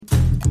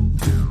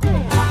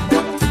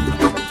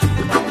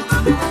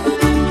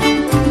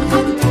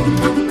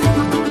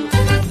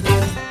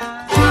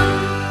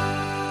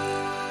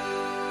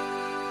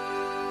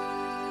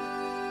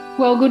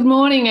Well, good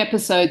morning,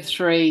 episode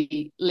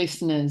 3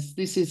 listeners.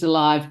 This is a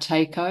live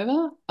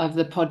takeover of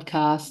the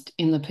podcast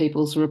in the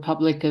People's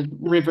Republic of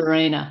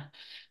Riverina.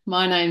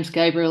 My name's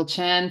Gabrielle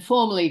Chan,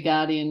 formerly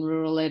Guardian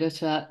rural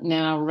editor,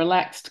 now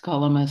relaxed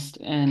columnist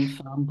and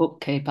farm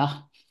bookkeeper.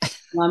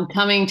 I'm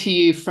coming to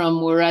you from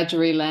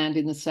Wiradjuri land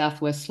in the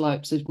southwest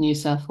slopes of New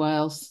South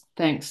Wales,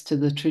 thanks to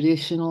the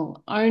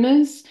traditional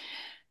owners.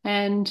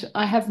 And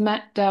I have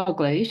Matt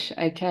Dalgleish,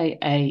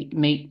 aka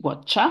Meat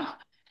Watcher,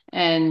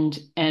 and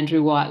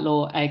Andrew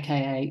Whitelaw,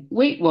 aka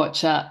Wheat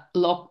Watcher,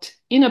 locked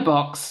in a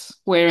box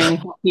wearing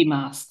hockey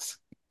masks.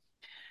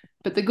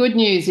 But the good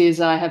news is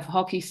I have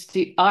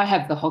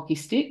the hockey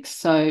sticks,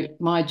 so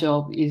my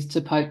job is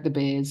to poke the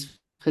bears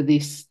for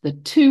this, the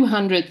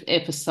 200th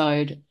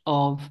episode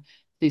of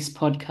this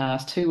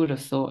podcast. Who would have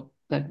thought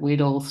that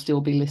we'd all still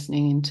be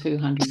listening in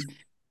 200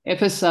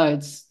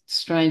 episodes?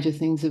 Stranger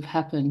things have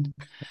happened.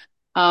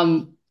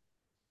 So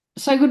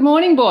good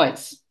morning,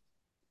 boys.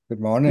 Good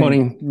morning,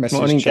 Morning,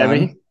 Mrs.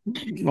 Chan.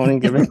 Gabby. Morning,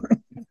 Gabby.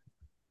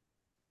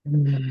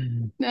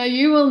 Now,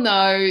 you will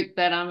know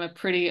that I'm a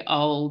pretty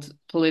old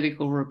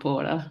political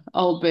reporter,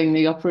 old being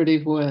the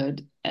operative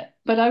word,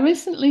 but I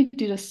recently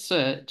did a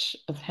search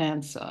of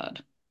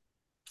Hansard.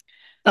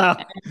 Ah,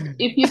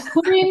 If you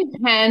put in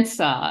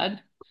Hansard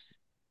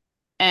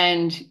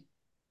and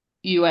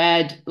you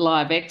add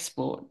live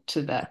export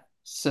to that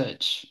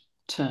search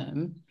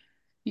term,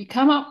 you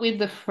come up with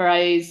the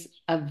phrase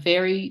a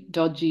very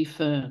dodgy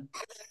firm.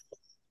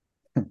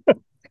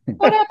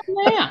 What happened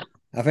there?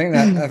 I think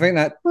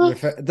that Well,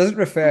 it doesn't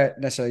refer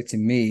necessarily to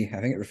me. I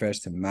think it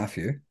refers to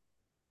Matthew.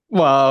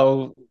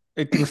 well,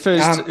 it refers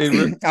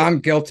to I'm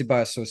guilty by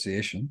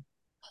association.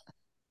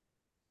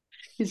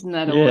 isn't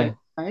that a yeah,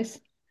 workplace?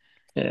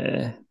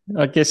 yeah.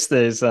 I guess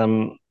there's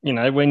when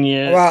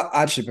you Well,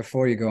 actually,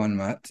 before you go on,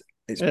 Matt,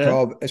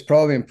 yeah. it's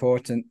probably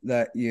important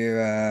that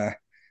you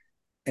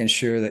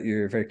ensure that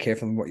you're very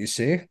careful in what you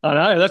say, I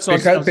know that's what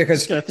I was just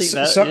because going to think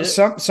that. some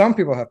Yeah, some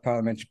people have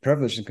parliamentary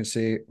privilege and can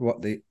say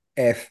what the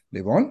f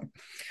they want,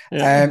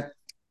 yeah, um,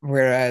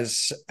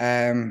 whereas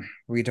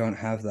we don't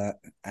have that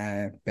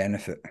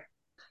benefit.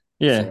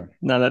 yeah. So.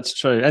 No, that's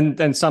true.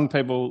 And some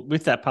people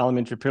with that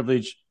parliamentary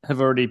privilege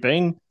have already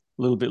been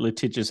a little bit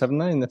litigious, haven't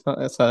they?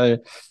 So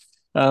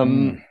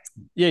Mm.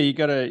 yeah, you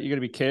got to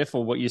be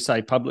careful what you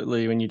say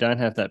publicly when you don't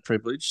have that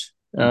privilege.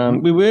 Mm-hmm.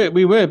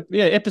 We were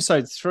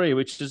episode 3,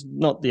 which is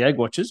not the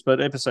AgWatchers,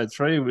 but episode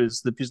 3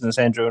 was the business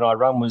Andrew and I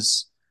run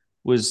was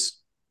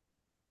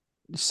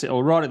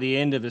or right at the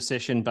end of a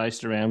session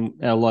based around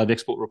our live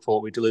export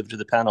report we delivered to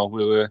the panel.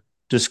 We were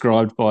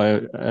described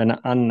by an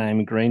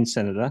unnamed Green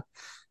senator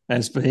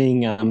as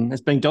being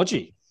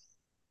dodgy,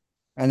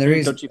 And the very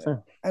reason, dodgy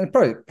firm. and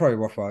probably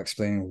worthwhile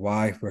explaining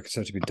why we're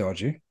considered to be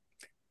dodgy,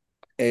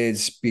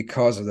 is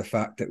because of the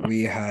fact that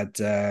we had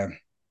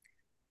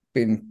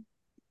been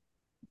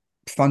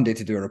funded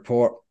to do a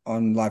report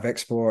on live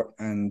export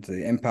and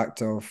the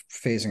impact of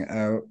phasing it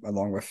out,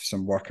 along with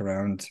some work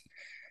around,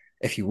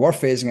 if you were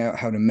phasing out,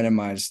 how to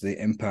minimize the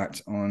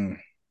impact on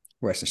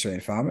Western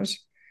Australian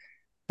farmers.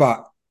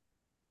 But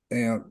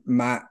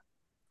Matt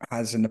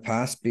has in the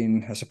past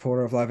been a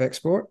supporter of live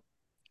export,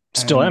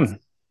 Still and am.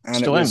 and it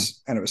Still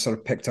am. was sort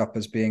of picked up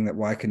as being that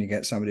why can you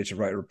get somebody to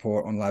write a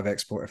report on live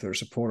export if they're a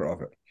supporter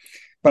of it?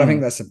 But I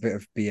think that's a bit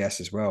of BS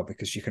as well,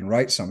 because you can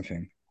write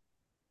something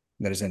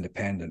that is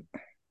independent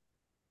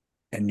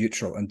and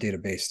neutral and data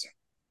based,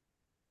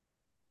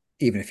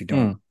 even if you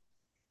don't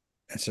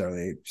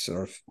necessarily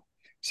sort of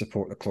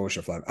support the closure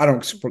of live. I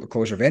don't support the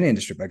closure of any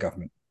industry by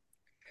government.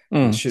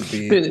 It should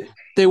be. But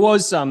there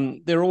was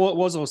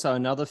also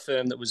another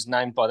firm that was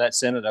named by that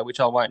senator,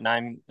 which I won't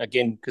name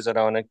again because I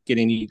don't want to get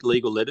any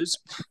legal letters.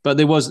 But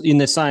there was in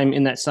that same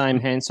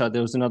Hansard,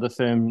 there was another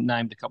firm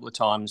named a couple of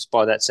times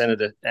by that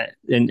senator,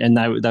 and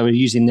they were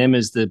using them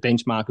as the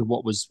benchmark of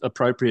what was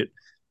appropriate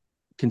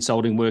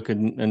consulting work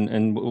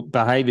and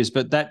behaviours.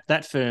 But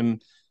that firm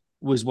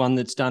was one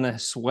that's done a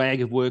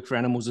swag of work for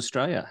Animals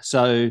Australia.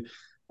 So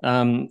I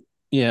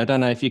don't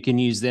know if you can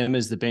use them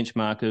as the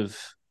benchmark of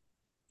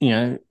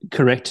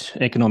correct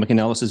economic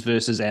analysis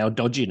versus our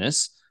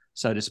dodginess,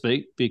 so to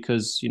speak,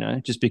 because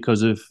just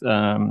because of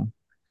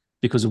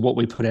what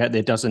we put out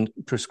there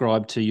doesn't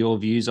prescribe to your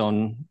views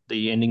on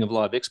the ending of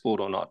live export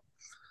or not.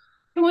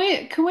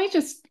 Can we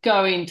just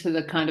go into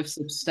the kind of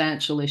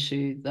substantial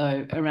issue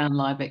though around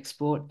live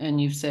export? And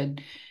you've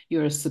said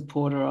you're a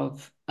supporter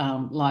of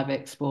live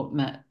export,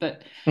 Matt,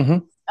 but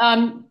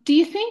do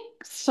you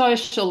think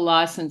social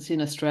license in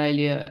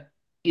Australia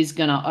is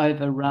going to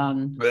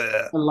overrun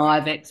the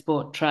live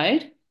export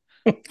trade?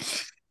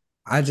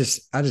 I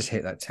just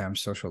hate that term,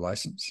 social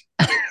license.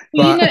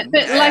 Well, But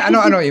but like I it know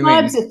what you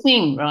describes mean. a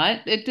thing,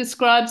 right? It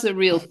describes a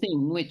real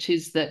thing, which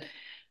is that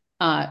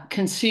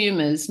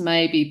consumers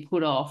may be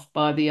put off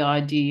by the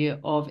idea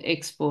of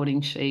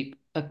exporting sheep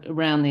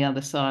around the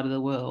other side of the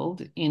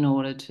world in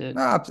order to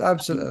No,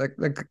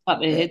 absolutely. cut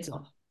their heads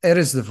off. It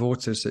is the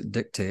voters that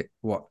dictate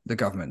what the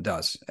government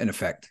does, in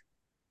effect,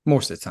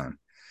 most of the time.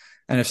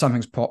 And if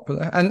something's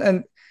popular,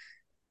 and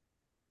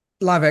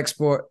live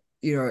export,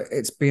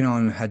 it's been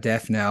on a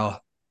death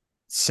knell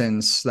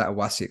since that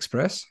AgWatchers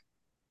Express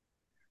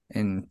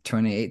in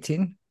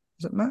 2018.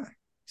 Was it, Matt?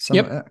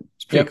 Yep. Like that.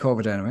 It's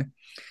pre-COVID anyway.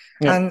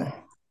 Yep. And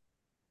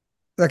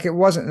like, it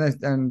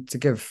wasn't, and to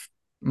give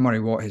Murray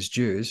Watt his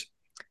dues,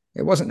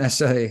 it wasn't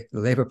necessarily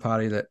the Labour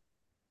Party that,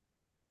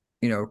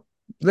 the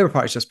Labour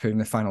Party's just putting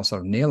the final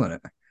sort of nail in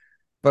it,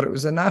 but it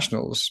was the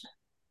Nationals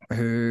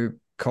who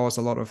caused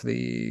a lot of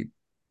the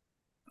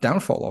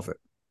downfall of it,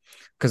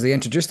 because they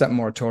introduced that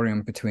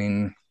moratorium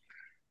between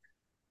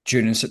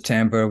June and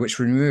September, which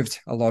removed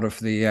a lot of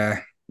the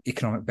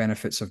economic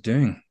benefits of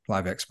doing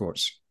live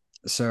exports.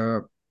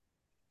 So,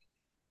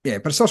 yeah,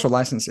 but a social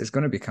license is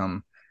going to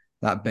become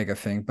that bigger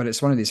thing. But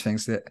it's one of these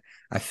things that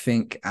I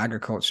think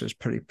agriculture is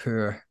pretty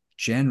poor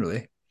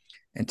generally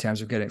in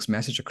terms of getting its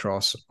message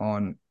across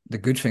on the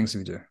good things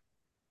we do.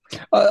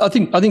 I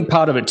think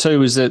part of it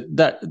too is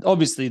that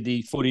obviously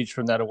the footage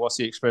from that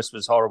AgWatchers Express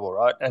was horrible,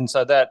 right? And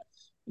so that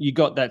you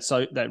got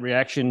that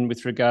reaction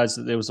with regards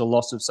that there was a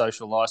loss of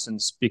social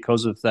license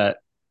because of that,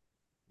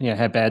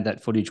 how bad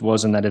that footage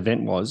was and that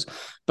event was.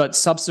 But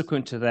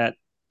subsequent to that,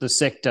 the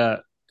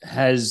sector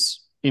has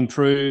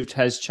improved,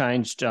 has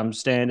changed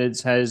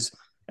standards, has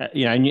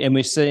and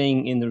we're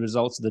seeing in the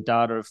results of the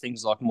data of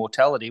things like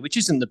mortality, which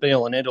isn't the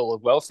be-all and end-all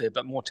of welfare,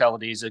 but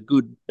mortality is a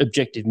good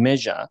objective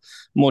measure.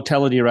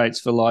 Mortality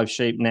rates for live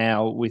sheep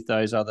now, with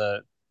those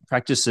other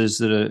practices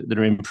that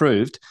are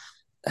improved,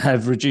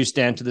 have reduced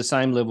down to the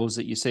same levels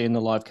that you see in the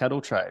live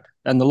cattle trade.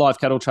 And the live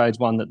cattle trade is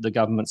one that the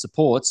government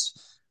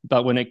supports,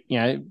 but when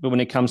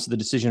it comes to the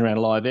decision around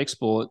live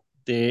export,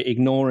 they're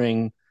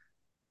ignoring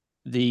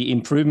the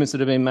improvements that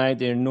have been made.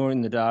 They're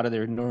ignoring the data.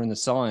 They're ignoring the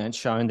science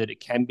showing that it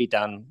can be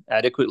done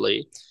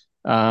adequately.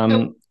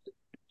 But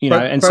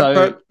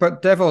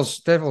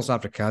devil's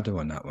avocado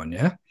on that one,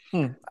 yeah.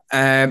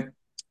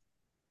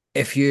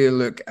 If you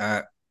look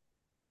at,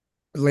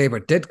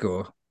 Labour did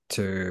go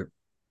to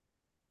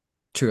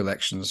 2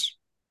 elections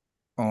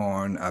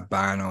on a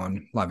ban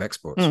on live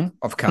exports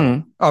of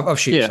cattle, of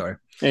sheep. Yeah. Sorry.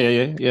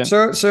 Yeah.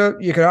 So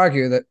you could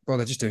argue that, well,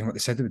 they're just doing what they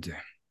said they would do.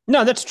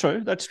 No, that's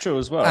true. That's true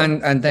as well.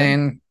 And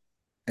then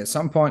at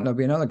some point there'll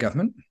be another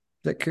government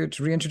that could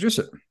reintroduce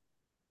it.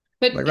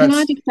 But can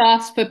I just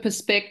ask for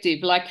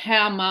perspective, like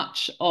how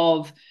much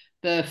of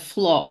the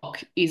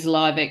flock is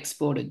live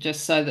exported,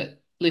 just so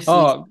that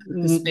listeners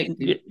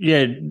perspective?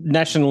 Yeah,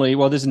 nationally,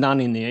 well, there's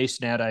none in the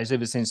East nowadays.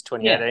 Ever since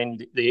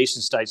 2018, the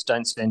Eastern states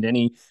don't send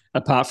any,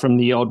 apart from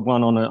the odd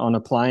one on a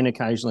plane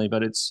occasionally.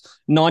 But it's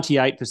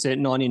 98%,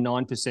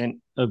 99%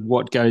 of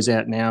what goes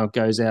out now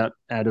goes out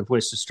of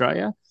West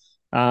Australia.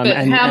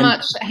 But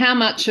how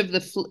much of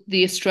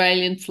the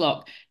Australian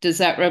flock does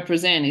that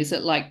represent? Is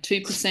it like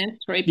 2%,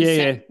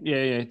 3%? Yeah.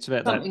 It's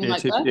about something that.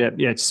 Like that.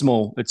 Yeah. It's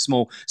small.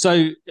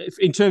 So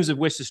in terms of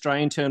West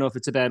Australian turnoff,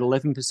 it's about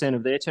 11%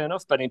 of their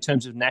turnoff. But in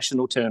terms of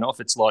national turnoff,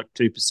 it's like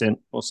 2%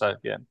 or so.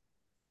 Yeah.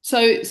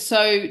 So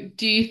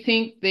do you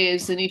think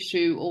there's an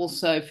issue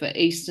also for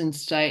Eastern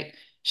state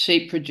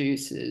sheep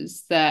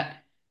producers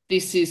that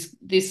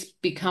this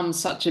becomes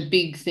such a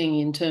big thing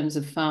in terms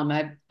of farm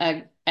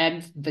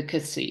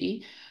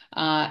advocacy,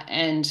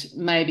 and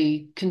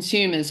maybe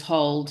consumers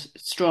hold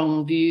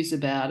strong views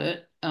about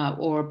it,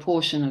 or a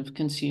portion of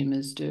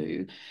consumers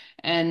do,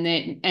 and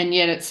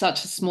yet it's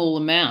such a small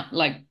amount.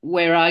 Like,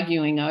 we're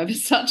arguing over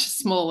such a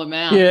small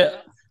amount.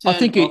 Yeah, I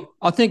think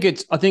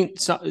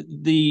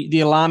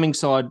the alarming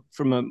side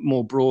from a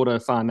more broader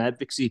farm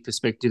advocacy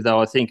perspective, though,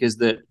 I think, is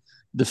that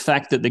the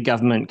fact that the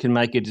government can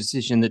make a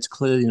decision that's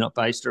clearly not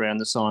based around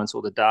the science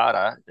or the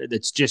data,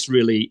 that's just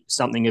really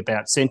something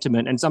about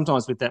sentiment. And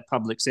sometimes with that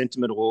public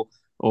sentiment or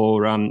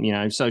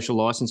social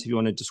license, if you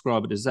want to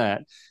describe it as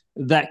that,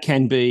 that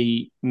can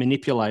be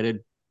manipulated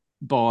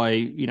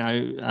by,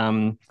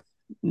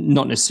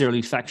 not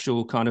necessarily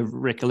factual kind of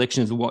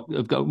recollections of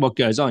what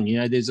goes on.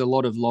 There's a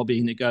lot of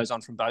lobbying that goes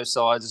on from both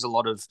sides. There's a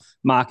lot of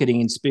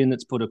marketing and spin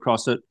that's put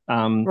across it.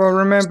 Well,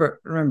 remember,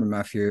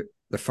 Matthew,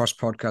 the first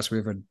podcast we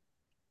ever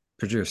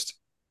produced.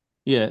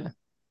 Yeah.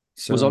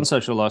 Was on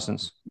social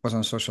license. Was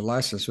on social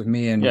license with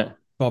me and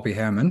Bobby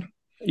Herman.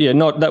 Yeah,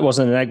 that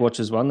wasn't an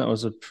AgWatchers one. That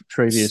was a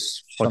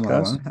previous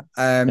podcast.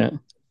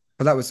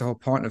 But that was the whole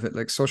point of it.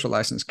 Like, social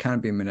license can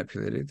be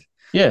manipulated.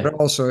 Yeah. But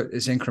also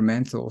it's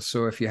incremental.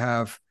 So if you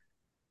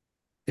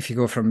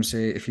go from,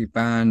 say, if you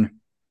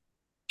ban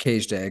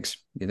caged eggs,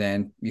 you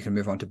can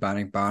move on to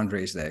banning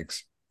barn-raised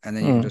eggs. And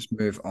then you can just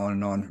move on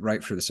and on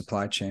right through the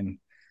supply chain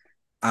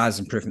as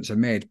improvements are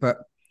made. But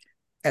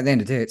at the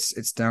end of the day,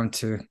 it's down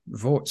to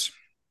votes.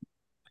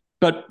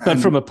 But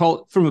from a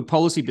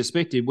policy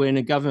perspective, when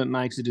a government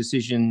makes a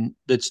decision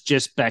that's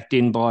just backed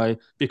in by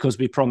because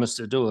we promised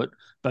to do it,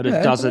 but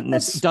it doesn't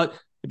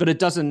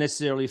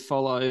necessarily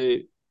follow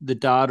the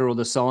data or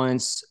the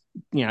science.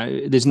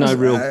 There's no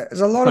real. There's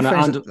a lot of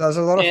things. There's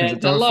a lot of things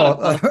that don't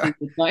follow.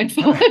 Like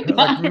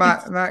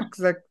Matt,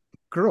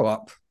 grow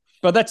up.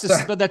 But that's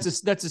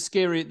a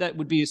scary. That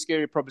would be a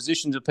scary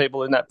proposition to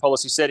people in that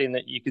policy setting,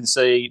 that you can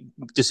see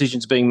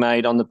decisions being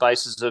made on the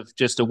basis of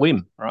just a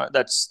whim, right?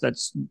 That's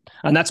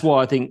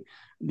why I think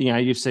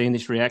you've seen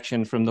this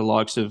reaction from the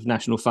likes of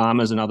National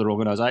Farmers and other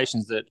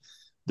organisations that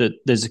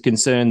there's a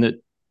concern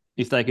that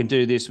if they can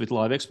do this with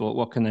live export,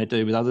 what can they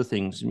do with other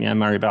things?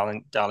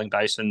 Murray-Darling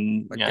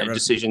Basin,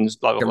 decisions,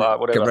 blah, blah, blah,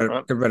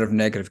 whatever. Get rid of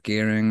negative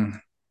gearing,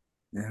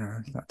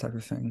 that type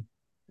of thing.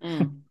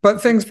 Mm.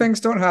 But things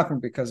don't happen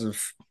because of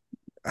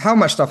how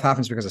much stuff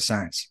happens because of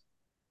science.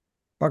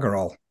 Bugger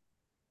all.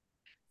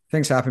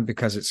 Things happen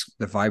because it's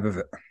the vibe of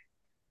it.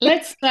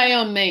 Let's stay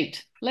on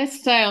meat.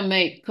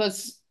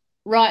 Because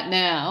right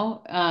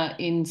now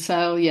in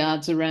sale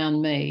yards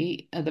around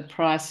me, the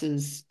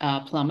prices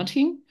are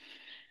plummeting.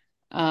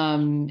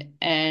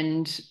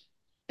 And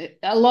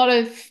a lot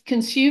of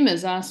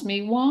consumers ask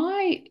me,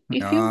 why,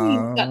 if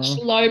you're getting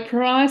such low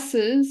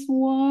prices,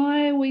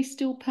 why are we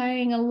still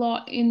paying a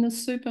lot in the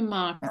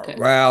supermarket?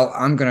 Well,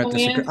 I'm going to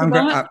disagree. I'm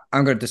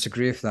going to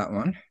disagree with that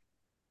one.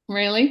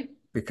 Really?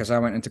 Because I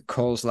went into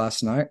Coles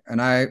last night, and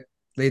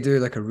they do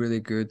like a really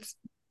good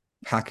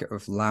packet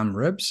of lamb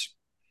ribs,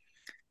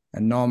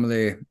 and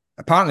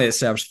apparently it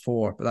serves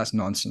 4, but that's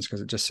nonsense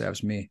because it just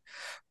serves me.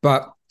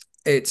 But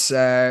it's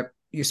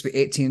used to be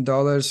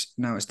 $18,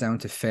 now it's down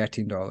to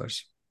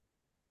 $13.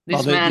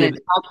 This man is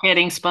not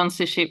getting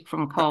sponsorship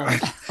from Coles.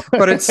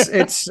 But it's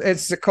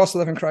the cost of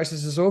living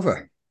crisis is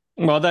over.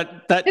 Well,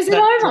 is it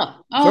over?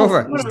 It's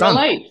over. It's done.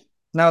 Relief.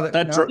 Now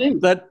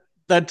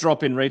that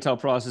drop in retail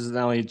prices has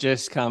only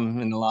just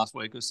come in the last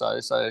week or so.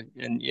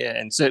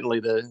 And certainly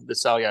the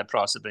sale yard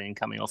price has been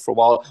coming off for a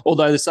while.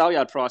 Although the sale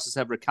yard prices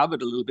have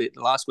recovered a little bit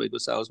the last week or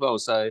so as well.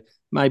 So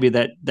maybe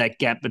that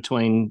gap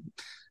between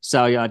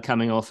sale yard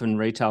coming off and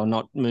retail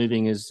not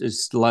moving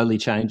is slowly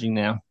changing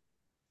now.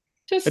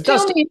 Just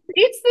tell me,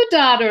 is the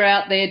data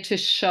out there to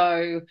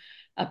show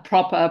a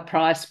proper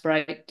price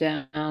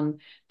breakdown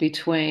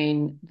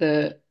between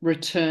the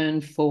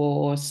return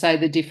for, say,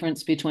 the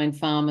difference between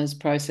farmers,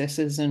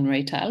 processors and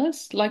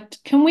retailers? Like,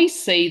 can we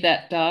see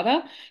that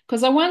data?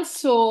 Because I once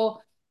saw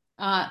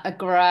a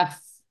graph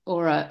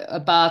or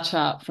a bar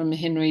chart from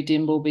Henry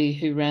Dimbleby,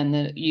 who ran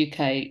the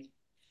UK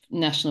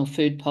National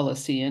Food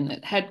Policy, and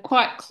it had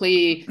quite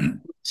clear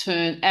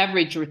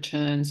average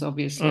returns,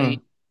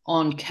 obviously,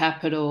 on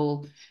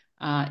capital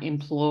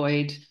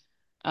employed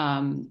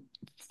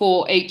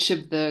for each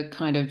of the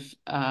kind of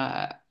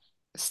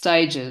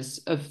stages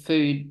of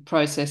food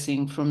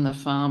processing from the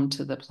farm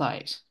to the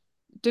plate.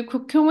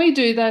 Can we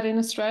do that in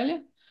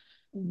Australia?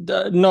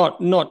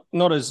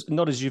 Not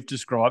as you've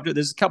described it.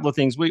 There's a couple of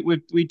things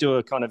we do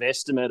a kind of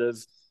estimate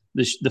of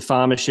the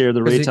farmer share of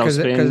the retail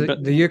spend.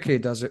 But the UK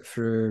does it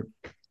through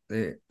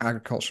the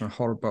Agriculture and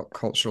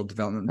Horticultural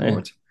Development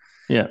Board.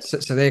 Yeah.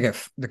 So they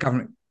get, the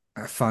government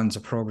funds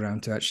a program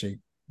to actually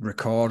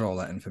record all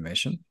that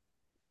information.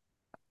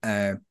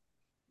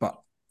 But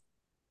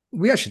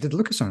we actually did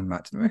look at something,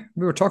 Matt, didn't we?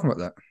 We were talking about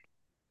that.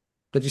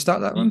 Did you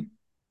start that one?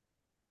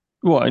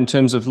 What, in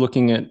terms of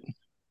looking at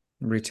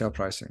retail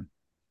pricing?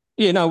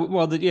 Yeah, no,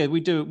 well, we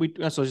do.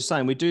 That's what I was just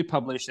saying. We do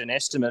publish an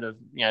estimate of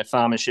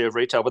farmer share of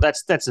retail, but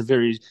that's a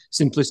very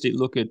simplistic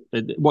look at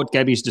what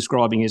Gabby's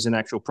describing is an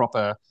actual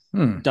proper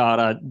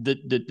data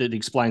that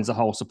explains the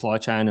whole supply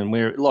chain, and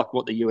where, like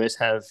what the US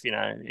have,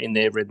 in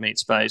their red meat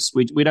space,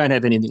 we don't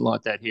have anything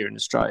like that here in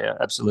Australia.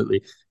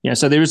 Absolutely,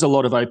 so there is a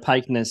lot of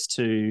opaqueness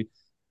to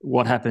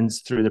what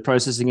happens through the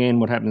processing end,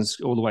 what happens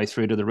all the way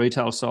through to the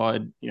retail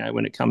side,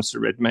 when it comes to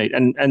red meat,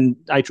 and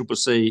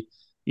ACCC.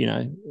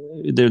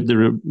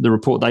 The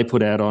report they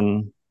put out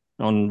on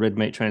red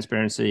meat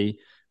transparency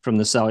from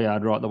the sale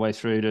yard right the way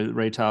through to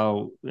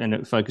retail, and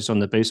it focused on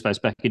the beef space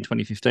back in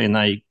 2015.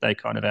 They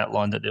kind of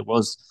outlined that there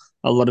was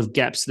a lot of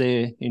gaps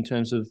there in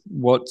terms of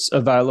what's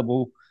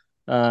available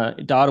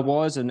data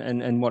wise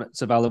and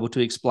what's available to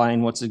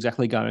explain what's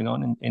exactly going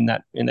on in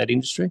that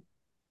industry.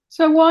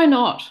 So why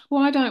not?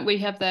 Why don't we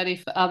have that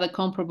if other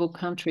comparable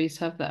countries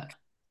have that?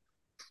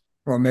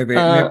 Well,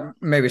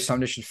 maybe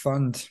somebody should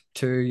fund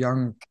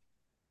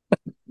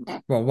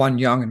one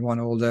young and one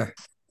older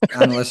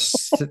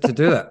analysts to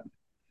do that.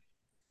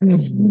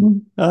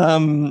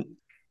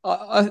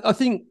 I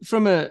think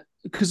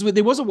because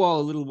there was a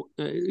while,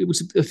 it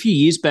was a few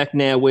years back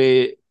now,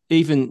 where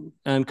even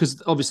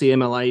because obviously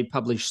MLA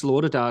published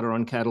slaughter data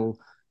on cattle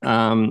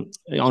on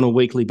a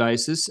weekly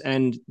basis,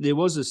 and there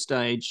was a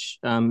stage,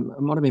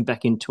 it might have been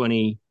back in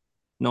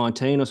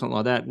 2019 or something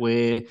like that,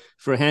 where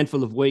for a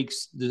handful of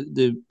weeks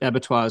the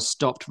abattoirs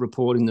stopped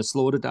reporting the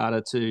slaughter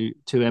data to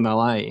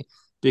MLA,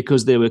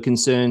 because there were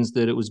concerns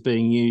that it was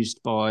being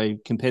used by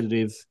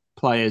competitive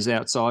players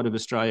outside of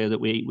Australia that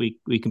we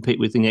compete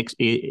with in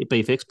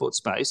beef export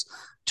space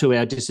to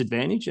our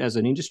disadvantage as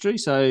an industry.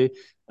 So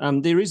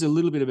there is a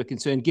little bit of a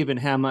concern, given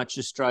how much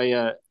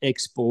Australia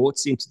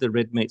exports into the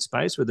red meat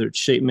space, whether it's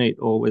sheep meat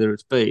or whether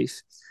it's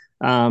beef.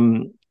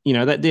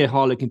 That they're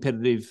highly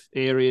competitive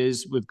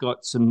areas. We've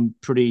got some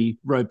pretty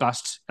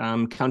robust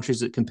countries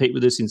that compete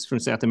with us from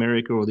South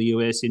America or the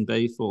US in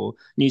beef, or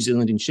New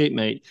Zealand in sheep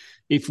meat.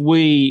 It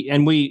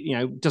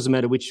doesn't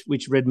matter which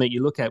red meat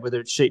you look at, whether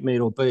it's sheep meat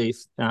or beef,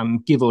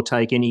 give or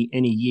take any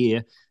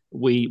year,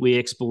 we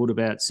export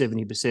about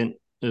 70%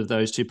 of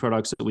those two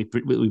products that we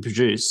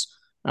produce.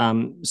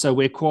 So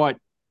we're quite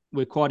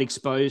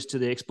exposed to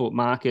the export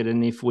market,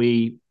 and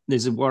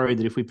there's a worry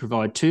that if we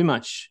provide too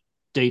much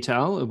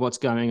detail of what's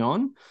going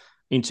on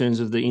in terms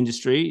of the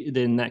industry,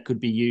 then that could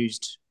be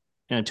used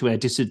to our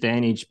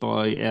disadvantage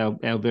by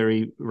our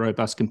very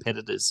robust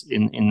competitors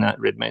in that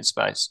red meat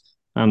space.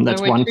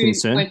 That's one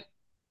concern.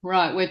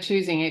 We're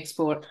choosing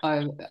export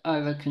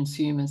over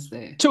consumers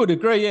there. To a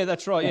degree, yeah,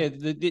 that's right.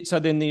 Yeah. So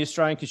then the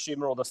Australian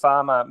consumer or the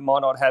farmer might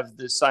not have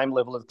the same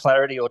level of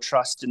clarity or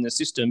trust in the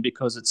system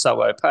because it's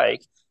so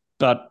opaque,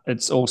 but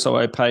it's also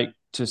opaque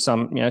to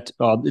some,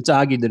 it's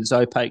argued that it's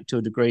opaque to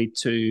a degree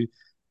to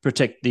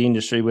protect the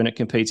industry when it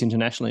competes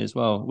internationally as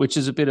well, which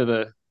is a bit of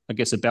a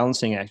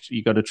balancing act.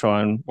 You've got to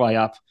try and weigh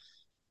up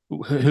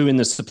who in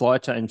the supply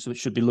chain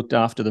should be looked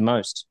after the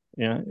most.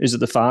 Is it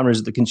the farmer? Is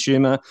it the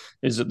consumer?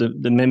 Is it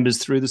the members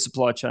through the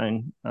supply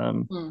chain?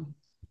 Now,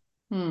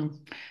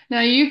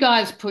 you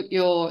guys put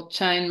your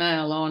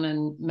chainmail on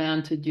and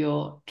mounted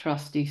your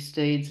trusty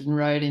steeds and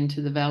rode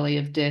into the Valley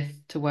of Death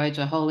to wage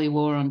a holy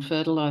war on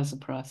fertilizer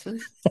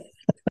prices.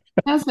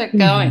 How's that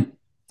going?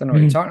 Don't know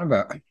what you're talking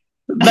about.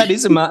 That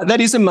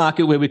is a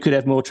market where we could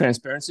have more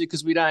transparency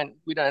because we don't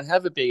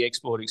have a big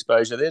export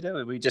exposure there, do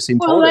we? We just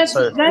import it.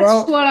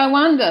 That's what I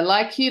wonder.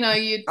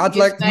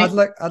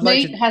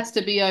 Meat has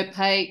to be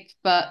opaque,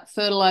 but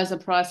fertilizer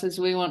prices,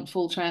 we want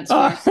full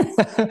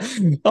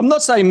transparency. I'm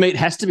not saying meat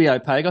has to be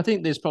opaque. I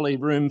think there's probably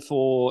room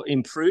for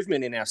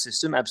improvement in our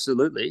system,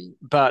 absolutely.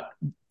 But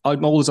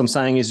all I'm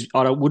saying is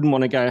I wouldn't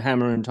want to go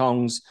hammer and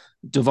tongs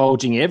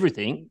divulging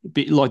everything.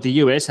 Like the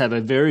US have a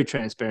very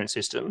transparent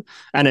system,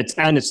 and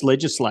it's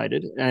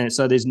legislated, and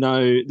so there's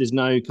no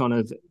kind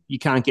of, you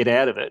can't get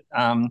out of it.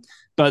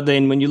 But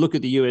then when you look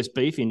at the US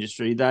beef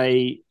industry,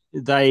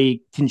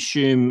 they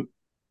consume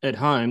at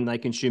home, they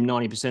consume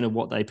 90% of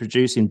what they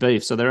produce in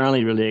beef, so they're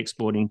only really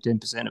exporting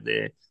 10%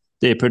 of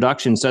their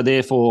production. So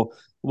therefore,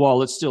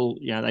 while it's still,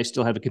 they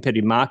still have a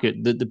competitive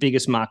market, the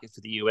biggest market for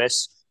the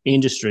US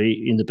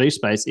industry in the beef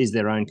space is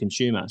their own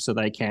consumer, so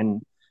they can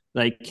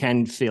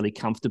fairly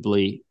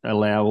comfortably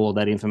allow all of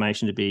that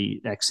information to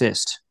be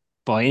accessed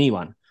by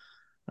anyone.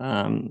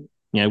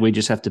 We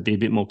just have to be a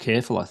bit more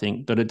careful, I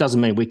think, but it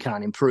doesn't mean we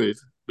can't improve.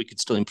 We could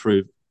still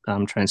improve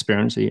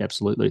transparency,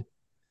 absolutely.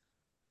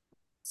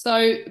 So,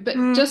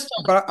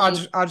 I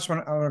just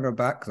want to go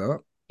back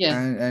though. Yeah.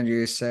 And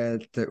you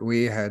said that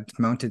we had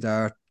mounted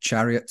our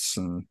chariots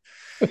and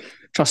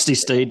trusty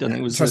steed, I think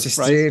it was trusty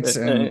steeds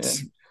and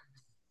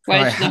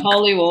wage the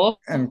holy war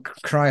and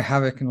cry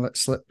havoc and let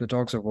slip the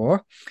dogs of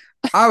war.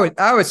 I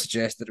would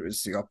suggest that it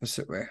was the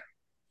opposite way.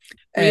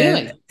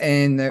 Really?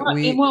 In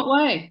what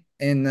way?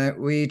 In that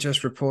we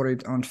just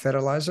reported on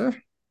fertilizer.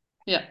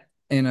 Yeah.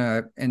 In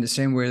the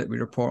same way that we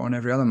report on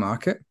every other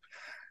market,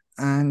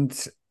 and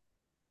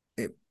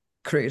it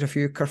created a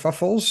few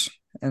kerfuffles,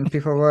 and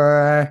people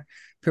were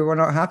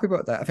not happy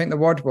about that. I think the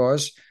word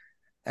was,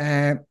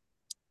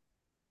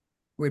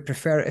 we'd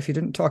prefer it if you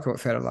didn't talk about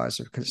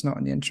fertilizer because it's not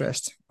in the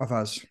interest of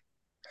us.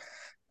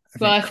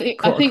 I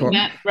think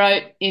Matt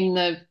wrote in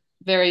the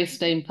very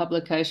esteemed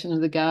publication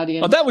of The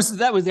Guardian. Oh, that was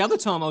the other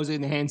time I was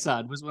in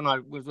Hansard, was when I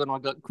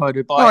got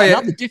quoted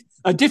by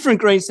a different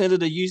Green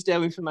senator used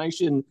our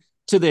information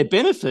to their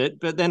benefit,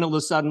 but then all of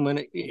a sudden, when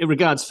it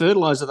regards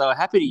fertilizer, they were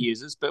happy to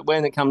use us, but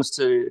when it comes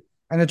to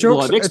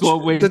live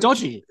export, we're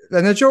dodgy.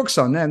 And the joke's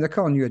on them. They're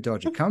calling you a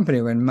dodgy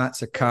company when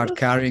Matt's a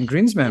card-carrying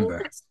Greens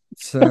member.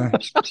 So...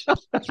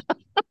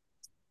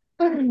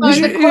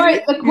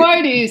 the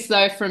quote is,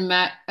 though, from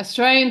Matt: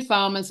 Australian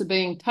farmers are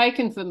being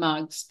taken for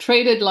mugs,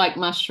 treated like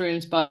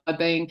mushrooms by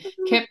being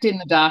kept in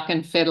the dark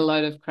and fed a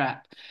load of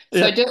crap.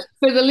 So just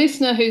for the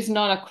listener who's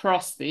not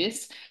across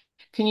this,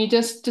 can you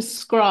just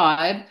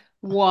describe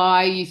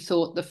why you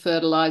thought the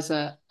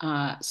fertilizer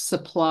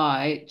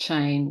supply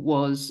chain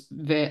was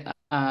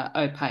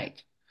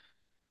opaque?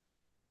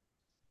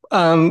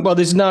 Well,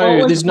 there's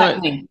no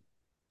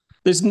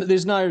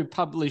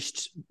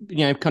published,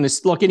 kind of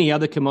like any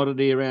other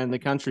commodity around the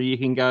country. You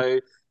can go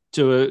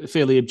to a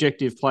fairly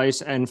objective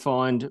place and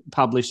find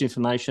published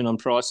information on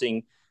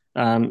pricing,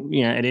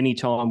 at any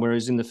time.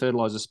 Whereas in the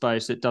fertilizer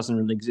space, it doesn't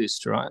really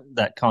exist, right?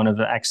 That kind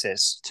of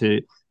access to,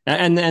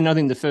 and I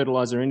think the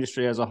fertilizer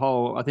industry as a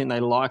whole, I think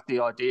they like the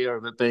idea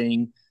of it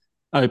being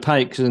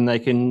opaque, and they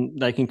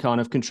can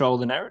kind of control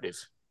the narrative,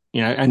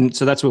 and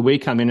so that's where we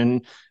come in.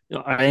 And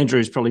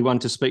Andrew's probably one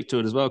to speak to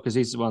it as well, because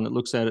he's the one that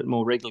looks at it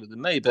more regularly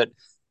than me. But,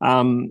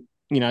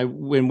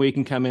 when we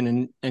can come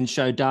in and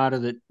show data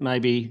that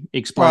maybe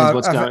explains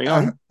what's going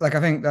on. I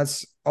think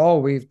that's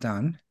all we've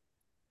done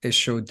is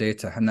show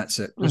data, and that's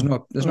it. There's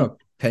no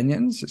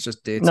opinions. It's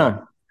just data.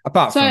 No.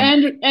 Apart from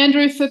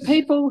Andrew, for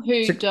people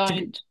who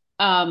don't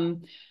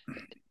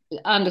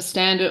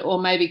understand it,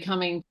 or maybe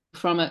coming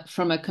from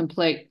a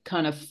complete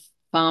kind of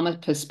farmer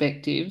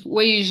perspective,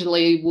 we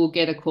usually will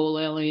get a call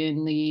early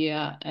in the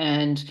year,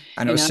 and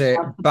it'll say,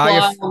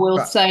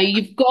 we'll say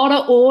you've got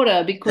to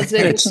order because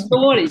there's a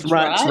shortage,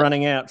 right? It's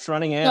running out.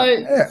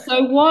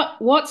 So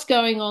what's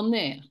going on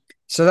there?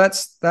 So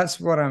that's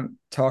what I'm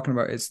talking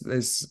about. Is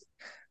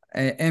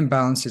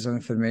imbalances of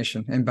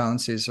information,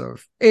 imbalances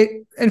of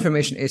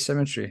information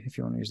asymmetry, if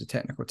you want to use the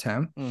technical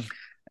term.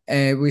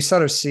 We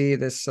sort of see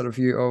this sort of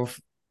view of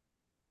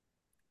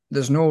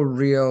there's no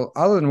real,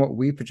 other than what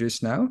we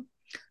produce now,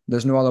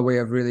 there's no other way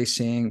of really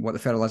seeing what the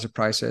fertilizer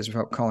price is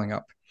without calling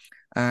up.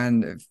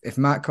 And if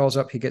Matt calls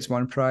up, he gets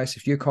one price.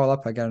 If you call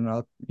up, you get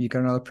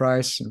another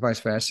price, and vice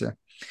versa.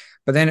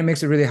 But then it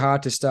makes it really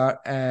hard to start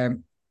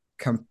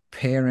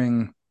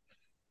comparing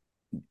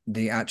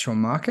the actual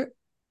market.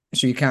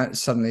 So you can't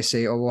suddenly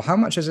say, oh, well, how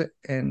much is it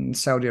in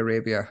Saudi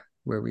Arabia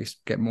where we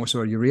get most of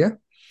our urea?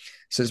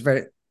 So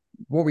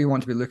what we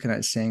want to be looking at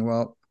is saying,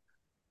 well,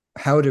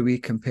 how do we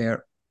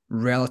compare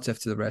relative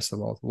to the rest of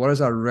the world? What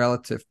is our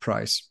relative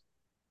price?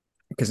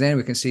 Because then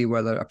we can see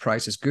whether a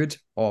price is good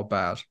or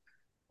bad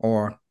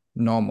or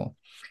normal.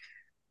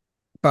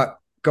 But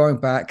going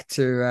back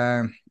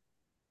to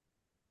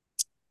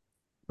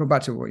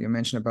what you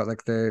mentioned about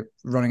like the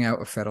running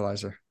out of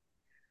fertilizer.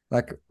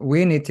 Like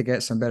we need to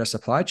get some better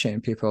supply chain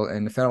people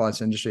in the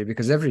fertilizer industry,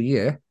 because every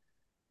year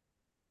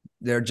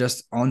they're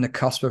just on the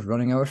cusp of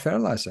running out of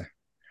fertilizer.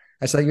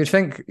 It's like you'd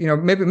think,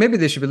 maybe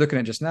they should be looking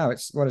at just now.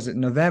 It's, what is it,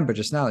 November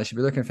just now? They should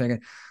be looking and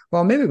thinking,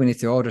 well, maybe we need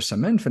to order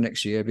some in for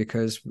next year,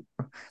 because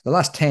the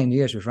last 10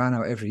 years we've ran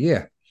out every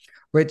year.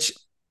 Which,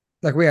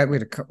 like we had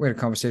a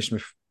conversation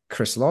with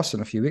Chris Lawson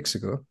a few weeks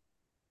ago,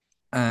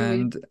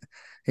 and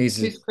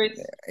he's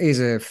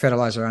a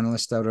fertilizer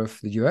analyst out of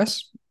the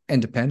US,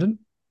 independent,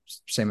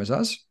 same as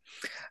us,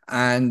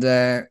 and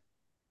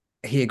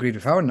he agreed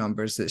with our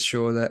numbers that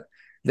show that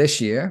this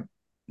year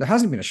there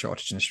hasn't been a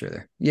shortage in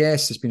Australia.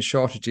 Yes, there's been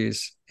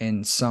shortages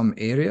in some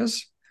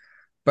areas,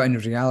 but in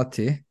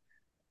reality,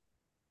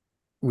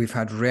 we've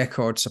had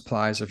record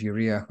supplies of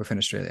urea within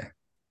Australia.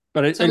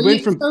 But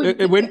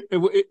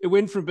it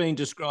went from being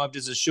described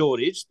as a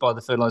shortage by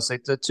the fertilizer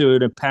sector to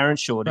an apparent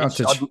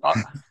shortage.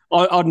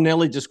 I'd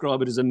nearly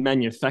describe it as a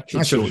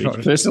manufactured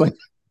shortage, personally.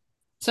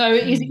 So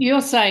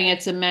you're saying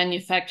it's a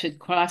manufactured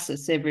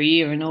crisis every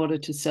year in order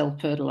to sell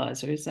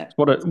fertilizer? Is that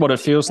what it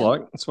feels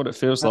like? That's what it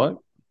feels like.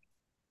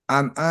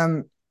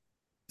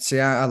 See,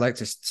 I like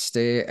to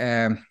stay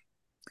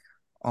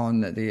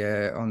on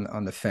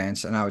the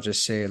fence, and I would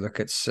just say, look,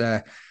 it's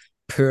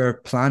poor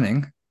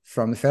planning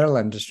from the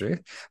fertilizer industry,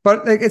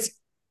 but like it's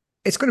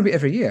going to be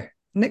every year.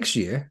 Next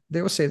year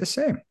they will say the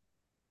same.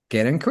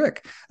 Get in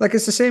quick. Like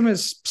it's the same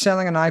as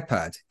selling an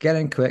iPad. Get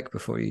in quick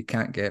before you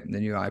can't get the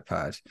new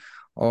iPad,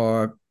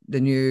 or the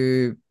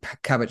new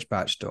Cabbage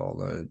Patch doll,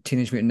 or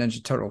Teenage Mutant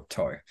Ninja Turtle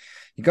toy.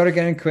 You got to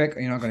get in quick, or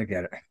you're not going to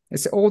get it.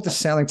 It's the oldest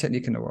selling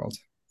technique in the world.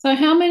 So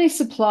how many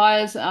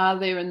suppliers are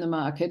there in the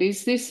market?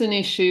 Is this an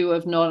issue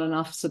of not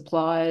enough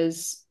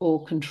suppliers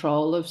or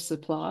control of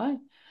supply?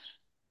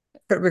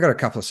 We've got a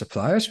couple of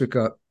suppliers. We've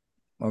got,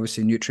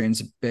 obviously,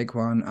 Nutrien's a big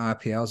one.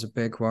 RPL's a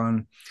big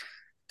one.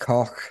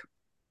 Koch,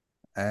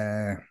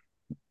 a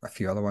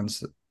few other ones.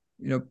 That,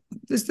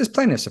 there's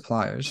plenty of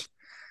suppliers.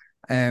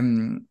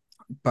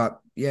 But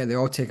yeah, they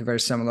all take a very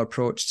similar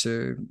approach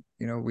to,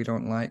 we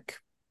don't like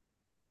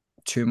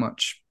too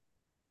much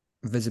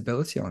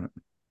visibility on it.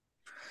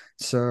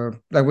 So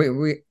like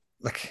we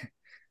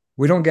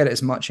don't get it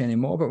as much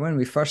anymore. But Matt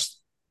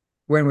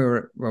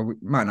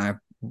and I have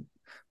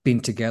been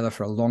together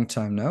for a long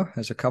time now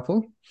as a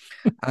couple,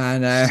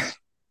 and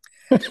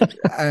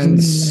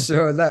and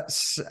so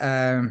that's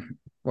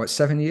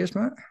 7 years,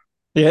 Matt?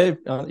 Yeah.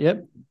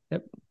 Yep.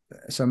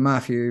 So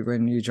Matthew,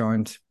 when you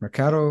joined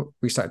Mercado,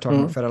 we started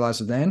talking about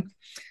fertilizer then,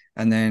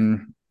 and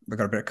then we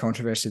got a bit of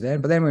controversy then.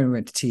 But then when we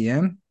went to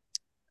TM,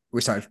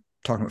 we started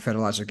talking about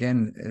fertilizer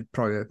again,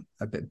 probably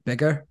a bit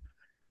bigger,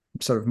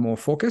 sort of more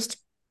focused.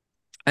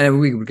 And then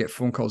we would get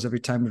phone calls every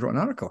time we wrote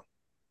an article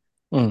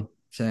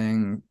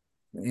saying,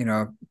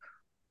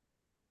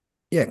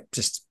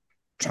 just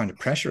trying to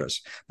pressure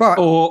us. But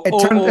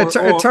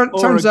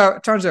turns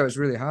out it's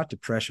really hard to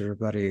pressure a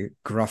bloody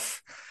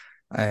gruff,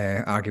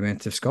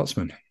 argumentative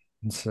Scotsman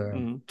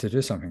to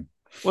do something.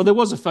 Well, there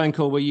was a phone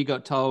call where you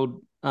got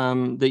told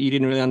that you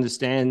didn't really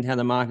understand how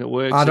the market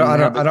works. I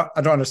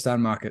don't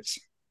understand markets.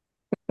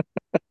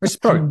 Which is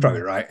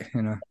probably right,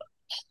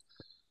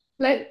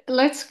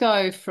 Let's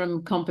go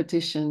from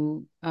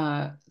competition.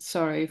 From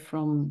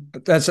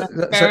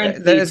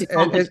transparency to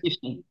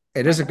competition.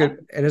 It is a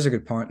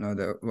good point now,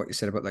 that what you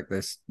said about like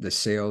the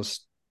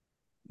sales,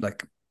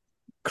 like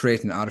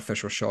creating an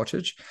artificial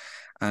shortage.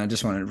 And I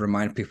just want to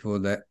remind people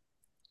that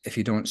if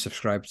you don't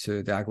subscribe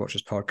to the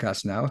AgWatchers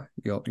podcast now,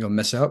 you'll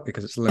miss out,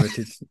 because it's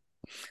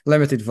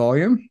limited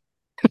volume.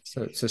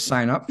 So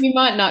sign up. You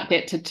might not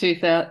get to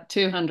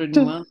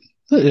 201.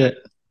 Yeah,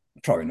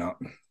 probably not.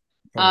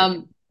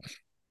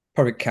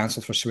 Probably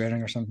cancelled for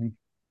swearing or something.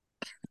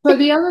 So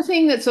the other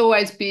thing that's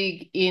always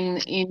big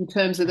in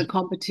terms of the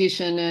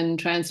competition and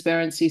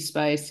transparency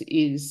space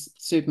is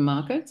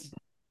supermarkets.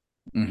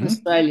 Mm-hmm.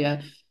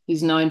 Australia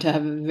is known to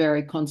have a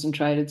very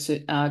concentrated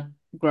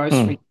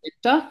grocery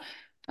sector,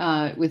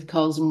 with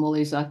Coles and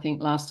Woolies, I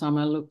think last time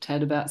I looked,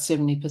 had about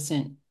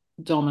 70%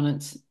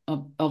 dominance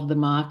of the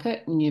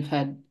market. And you've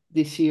had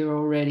this year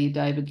already,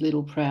 David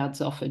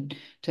Littleproud's offered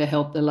to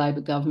help the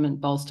Labor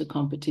government bolster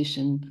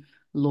competition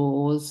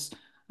laws,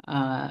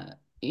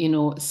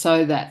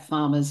 so that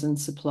farmers and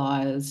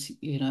suppliers,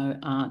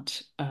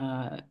 aren't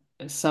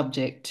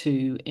subject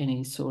to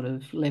any sort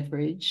of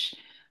leverage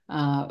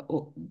as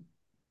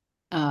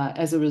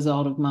a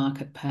result of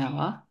market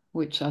power,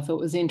 which I thought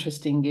was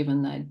interesting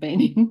given they'd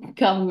been in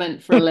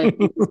government for 11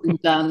 years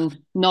and done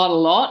not a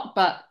lot.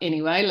 But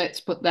anyway, let's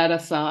put that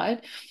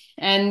aside.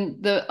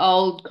 And the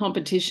old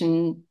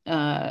competition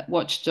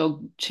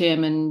watchdog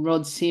chairman,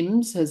 Rod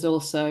Sims, has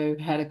also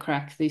had a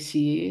crack this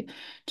year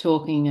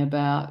talking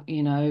about,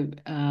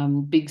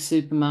 big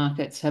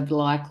supermarkets have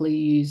likely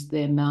used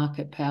their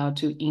market power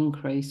to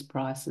increase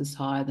prices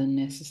higher than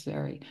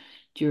necessary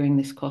during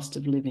this cost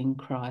of living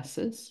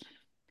crisis.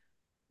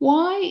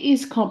 Why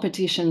is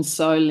competition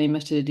so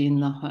limited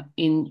in not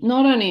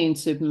only in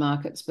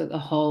supermarkets, but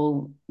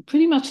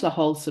pretty much the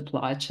whole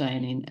supply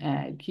chain in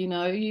ag?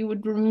 You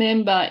would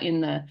remember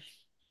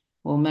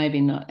well, maybe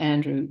not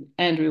Andrew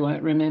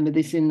won't remember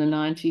this, in the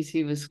 90s.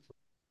 He was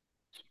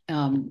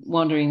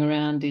wandering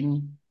around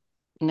in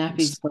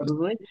nappies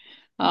probably.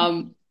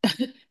 And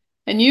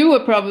you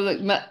were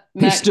probably, Matt,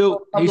 he's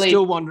still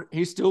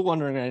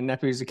wandering around in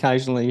nappies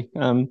occasionally.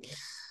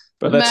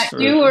 But Matt,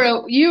 you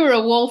were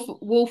a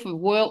wolf of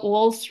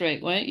Wall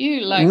Street, weren't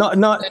you? Like shiny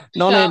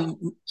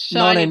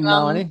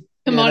 1990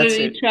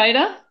 commodity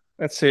trader.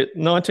 That's it.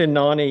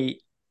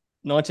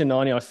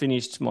 1990, I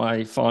finished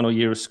my final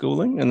year of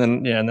schooling, and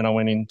then I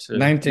went into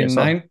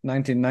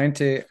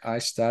 1990. I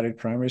started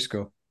primary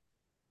school.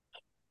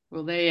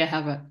 Well, there you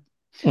have it.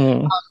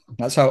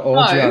 That's how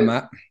old you are,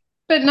 Matt.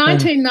 But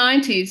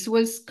 1990s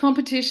was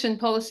competition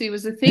policy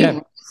was a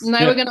thing, and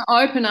they were going to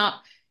open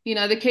up.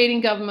 The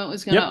Keating government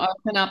was going to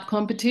open up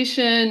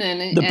competition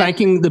and the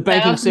banking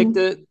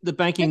sector,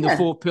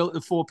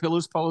 the four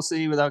pillars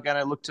policy, where they were going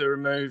to look to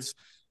remove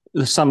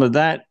some of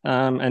that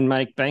and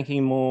make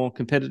banking more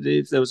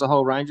competitive. There was a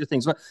whole range of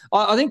things. But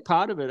I think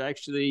part of it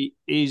actually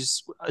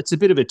is it's a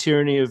bit of a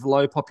tyranny of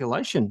low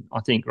population,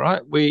 I think,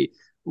 right? We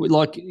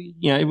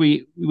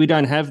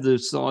don't have the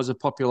size of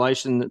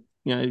population that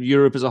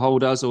Europe as a whole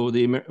does, or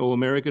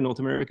North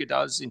America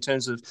does, in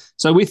terms of,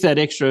 so with that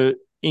extra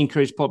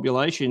increased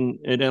population,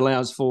 it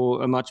allows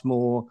for a much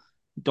more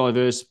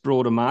diverse,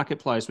 broader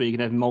marketplace where you can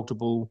have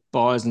multiple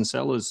buyers and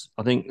sellers.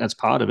 I think that's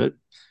part of it.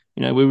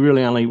 We're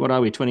really only,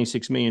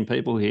 26 million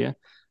people here.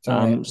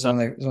 There's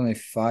only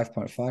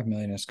 5.5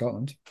 million in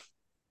Scotland.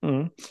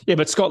 Yeah,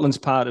 but Scotland's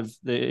part of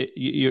the.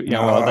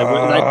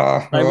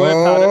 They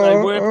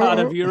were part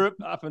of Europe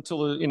up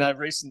until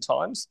recent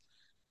times.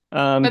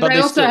 But they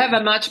also have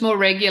a much more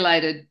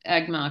regulated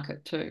ag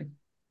market too.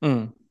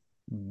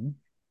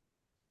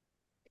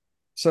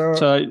 So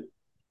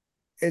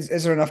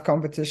is there enough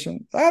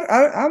competition?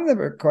 I'm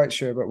never quite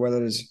sure about whether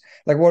there's,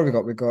 like, what have we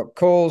got? We've got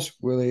Coles,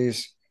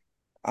 Woolies,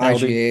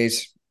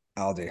 IGAs,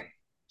 Aldi.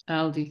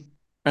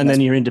 And then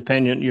your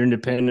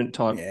independent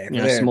type,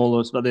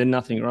 smaller, but they're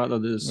nothing, right? They're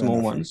the small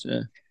ones,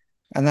 yeah.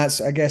 And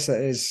that's, I guess,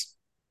 is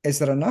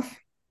there enough?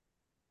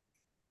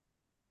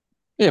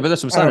 Yeah, but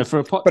that's what I'm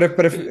saying.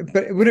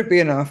 But would it be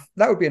enough?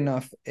 That would be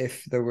enough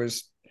if there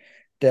was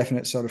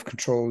definite sort of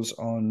controls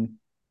on,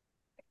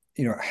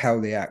 how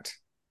they act.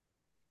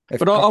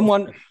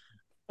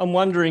 I'm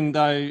wondering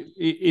though,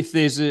 if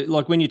there's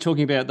like when you're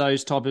talking about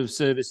those type of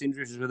service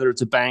industries, whether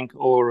it's a bank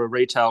or a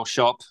retail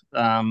shop,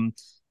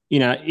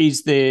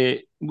 is there,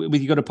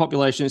 you've got a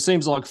population, it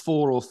seems like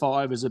 4 or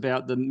 5 is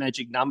about the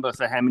magic number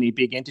for how many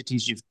big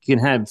entities you can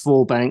have.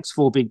 4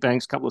 big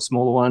banks, a couple of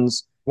smaller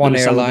ones. One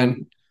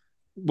airline.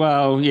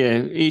 Well,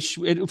 yeah,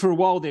 for a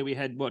while there we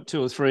had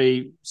 2 or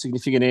 3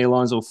 significant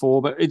airlines, or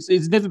 4, but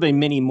it's never been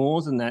many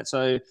more than that.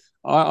 So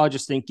I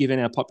just think, given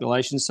our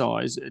population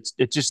size,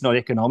 it's just not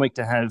economic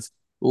to have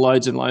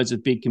loads and loads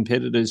of big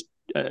competitors,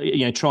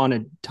 trying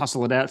to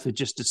tussle it out for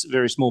just a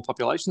very small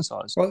population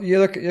size. Well, you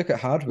look at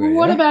hardware. Well,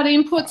 what about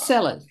input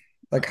sellers?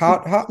 Like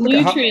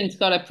Nutrients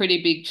got a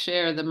pretty big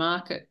share of the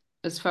market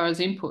as far as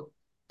input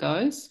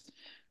goes,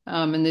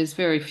 and there's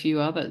very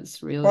few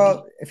others really.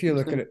 Well, if you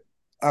look at it,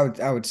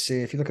 I would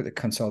say, if you look at the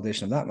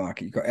consolidation of that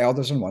market, you've got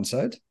Elders on one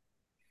side,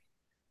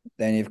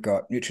 then you've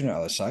got Nutrien on the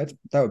other side.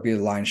 That would be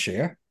the lion's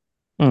share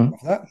of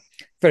that.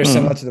 Very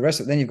similar to the rest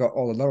of it. Then you've got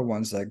all the little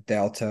ones like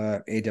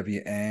Delta,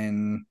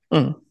 AWN.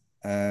 I'm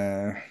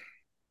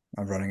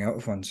running out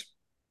of ones.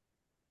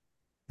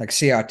 Like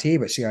CRT,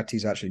 but CRT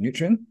is actually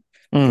Nutrien.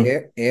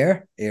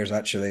 Air is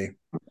actually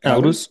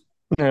Elders.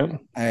 Yeah.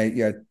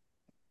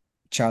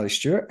 Charlie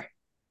Stewart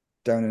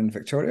down in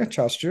Victoria,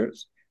 Charles Stewart.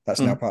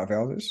 That's now part of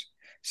Elders.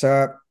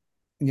 So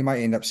you might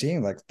end up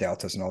seeing like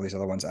Deltas and all these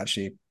other ones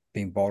actually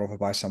being bought over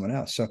by someone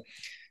else. So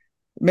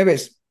maybe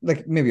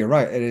you're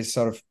right. It is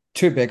sort of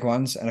 2 big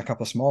ones and a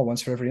couple of small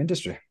ones for every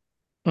industry.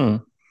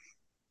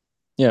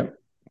 Yeah,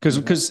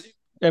 because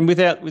and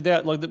without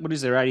like, what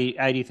is there,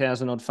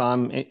 80,000 odd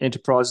farm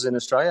enterprises in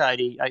Australia,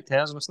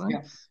 88,000 or something.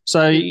 Yeah.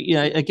 So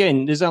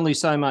again, there's only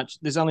so much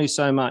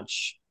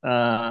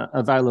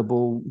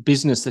available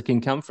business that can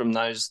come from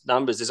those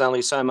numbers. There's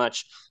only so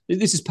much.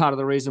 This is part of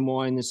the reason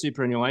why in the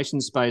superannuation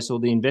space or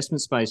the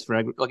investment space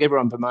for like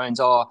everyone bemoans,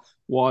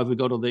 why have we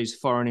got all these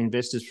foreign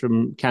investors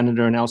from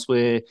Canada and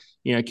elsewhere,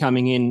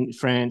 coming in,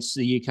 France,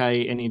 the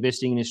UK, and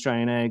investing in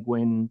Australian ag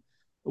when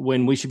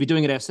we should be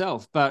doing it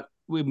ourselves. But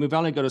we've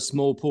only got a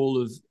small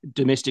pool of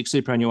domestic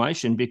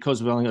superannuation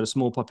because we've only got a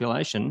small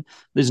population.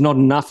 There's not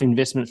enough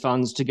investment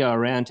funds to go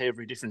around to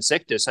every different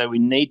sector. So we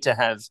need to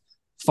have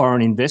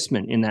foreign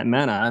investment in that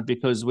manner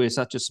because we're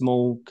such a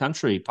small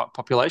country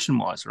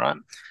population-wise, right?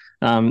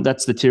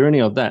 That's the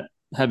tyranny of that.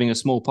 Having a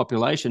small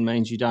population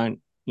means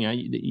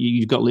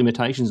you've got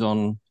limitations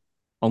on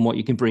what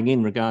you can bring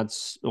in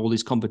regards all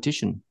this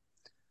competition.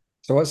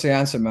 So what's the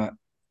answer, Matt?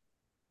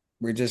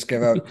 We just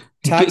give out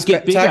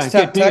get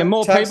bigger,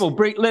 more people.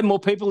 Let more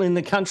people in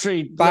the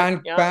country.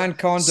 Ban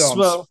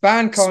condoms.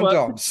 Ban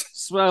condoms.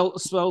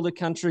 Swell the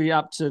country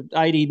up to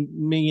 80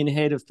 million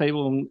head of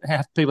people, and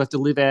people have to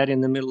live out in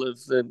the middle of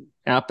the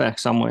outback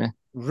somewhere.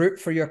 Root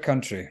for your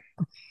country.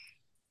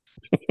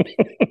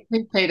 I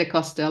think Peter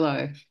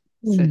Costello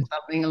said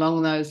something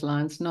along those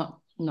lines,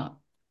 not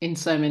in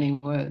so many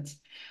words.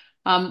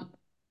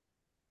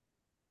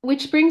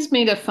 Which brings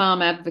me to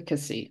farm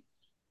advocacy.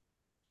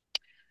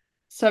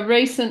 So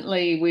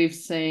recently we've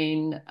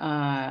seen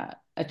a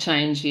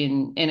change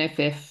in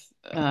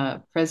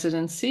NFF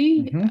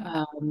presidency,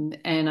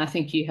 and I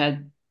think you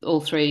had all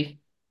three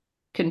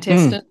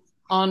contestants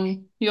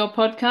on your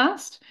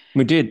podcast.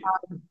 We did.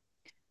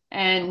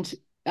 And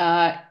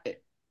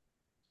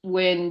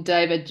when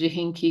David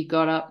Jahinki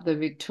got up, the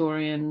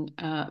Victorian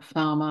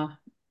farmer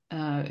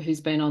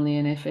who's been on the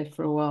NFF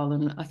for a while,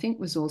 and I think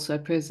was also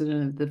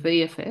president of the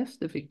VFF,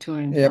 the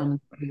Victorian Farmers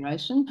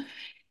Federation,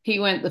 he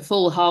went the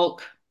full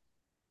Hulk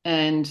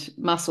and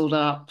muscled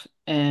up,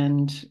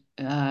 and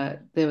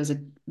there was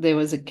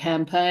a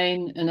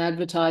campaign, an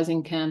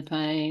advertising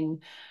campaign,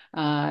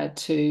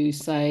 to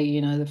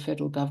say, the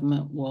federal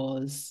government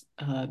was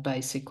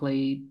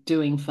basically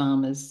doing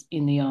farmers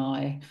in the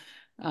eye.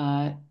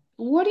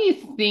 What do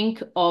you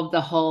think of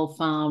the whole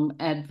farm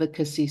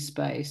advocacy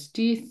space?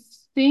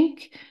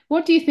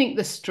 What do you think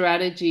the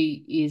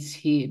strategy is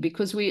here?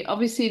 Because we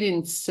obviously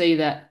didn't see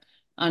that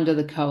under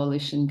the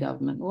coalition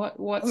government.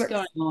 What's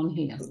going on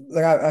here?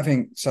 I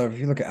think, so if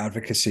you look at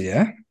advocacy,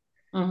 I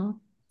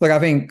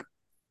think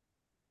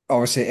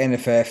obviously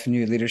NFF,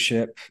 new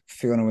leadership,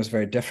 Fiona was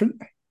very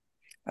different.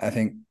 I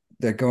think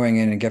they're going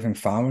in and giving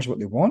farmers what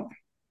they want.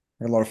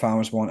 A lot of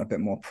farmers want a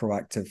bit more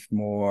proactive,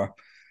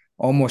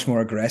 almost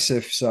more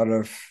aggressive, sort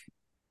of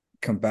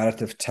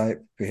combative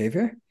type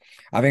behavior.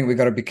 I think we've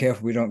got to be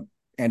careful we don't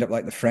end up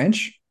like the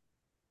French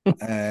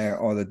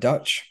or the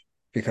Dutch,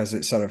 because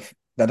it's sort of,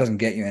 that doesn't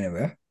get you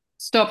anywhere.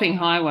 Stopping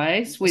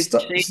highways with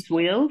cheese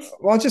wheels.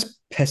 Well, just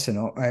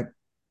pissing off,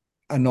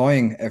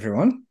 annoying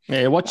everyone.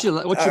 Yeah, what's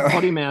your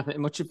potty mouth?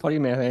 What's your potty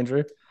mouth,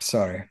 Andrew?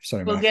 Sorry.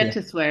 We'll Matthew. get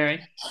to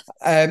swearing.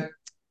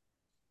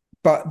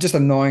 But just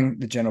annoying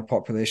the general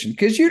population,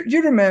 because you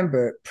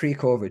remember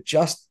pre-COVID,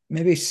 just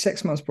maybe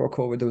 6 months before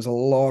COVID, there was a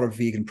lot of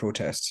vegan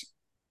protests.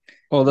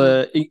 Or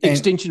the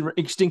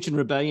Extinction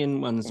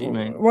Rebellion ones, you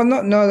mean? Well,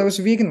 no, there was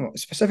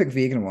specific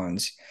vegan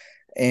ones,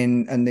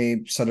 and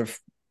they sort of,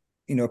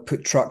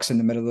 put trucks in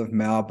the middle of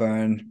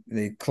Melbourne.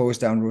 They closed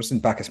down roads in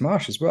Bacchus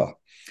Marsh as well,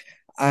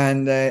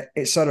 and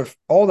it sort of,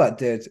 all that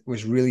did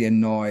was really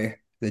annoy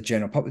the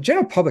general public. The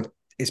general public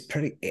is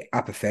pretty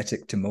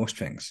apathetic to most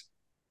things,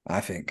 I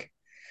think,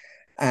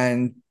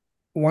 and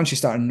once you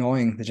start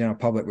annoying the general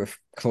public with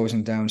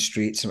closing down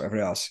streets and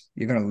whatever else,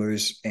 you're going to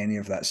lose any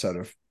of that sort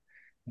of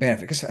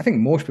benefit. Because I think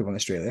most people in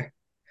Australia,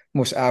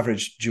 most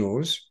average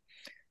Joes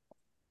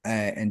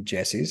and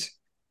Jessies,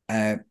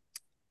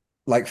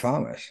 like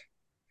farmers.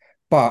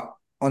 But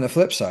on the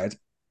flip side,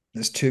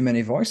 there's too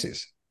many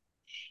voices.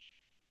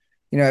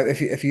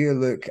 If you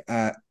look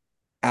at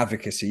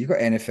advocacy, you've got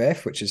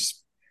NFF, which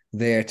is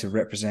there to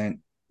represent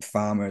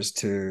farmers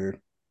to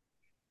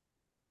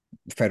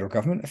the federal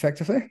government,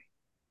 effectively.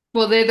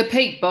 Well, they're the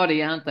peak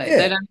body, aren't they? Yeah.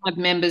 They don't have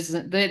members.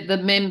 Their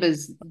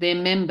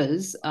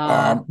members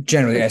are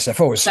generally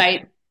SFOs.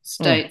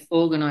 State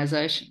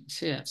organisations,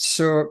 yeah.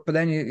 So, but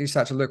then you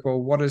start to look, well,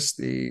 what is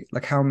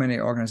how many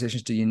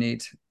organisations do you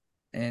need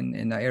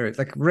in that area?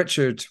 Like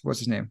Richard, what's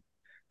his name?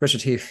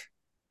 Richard Heath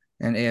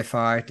and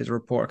AFI did a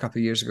report a couple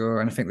of years ago,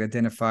 and I think they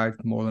identified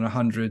more than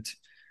 100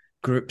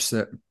 groups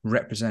that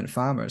represent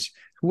farmers.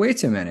 Way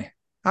too many.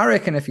 I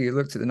reckon if you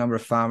looked at the number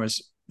of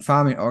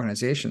farming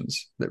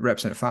organisations that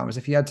represent farmers,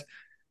 if you had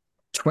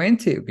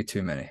 20, it would be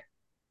too many.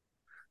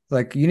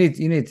 Like you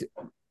need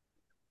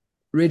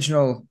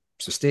regional,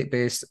 so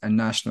state-based and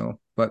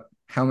national, but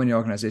how many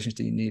organisations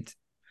do you need?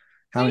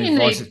 How many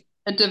voices? Need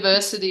a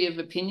diversity of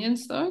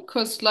opinions, though,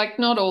 because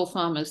not all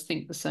farmers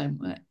think the same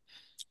way.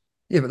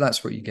 Yeah, but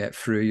that's what you get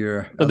through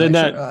your election.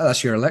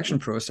 That's your election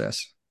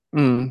process.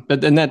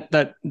 But then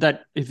that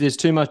if there's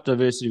too much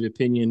diversity of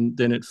opinion,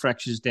 then it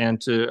fractures down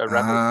to a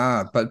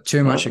rabble. But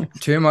too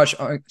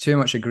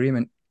much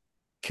agreement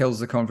kills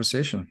the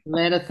conversation.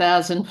 Let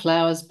 1,000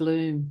 flowers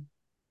bloom.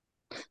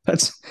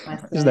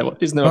 Isn't that what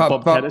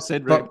Bob Catter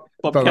said?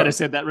 Bob Catter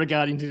said that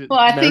regarding. Well,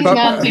 I think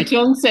Nancy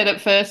Chung said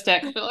it first,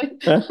 actually.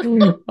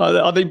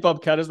 I think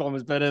Bob Catter's one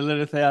was better. Let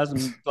 1,000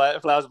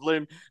 flowers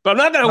bloom. But I'm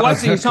not going to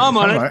waste any time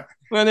on it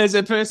when there's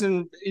a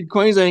person in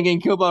Queensland getting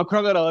killed by a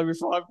crocodile every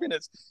 5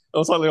 minutes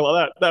or something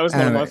like that. That was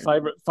one of my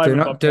favourite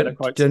Bob Catter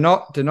quotes. Do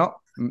not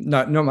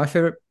No, my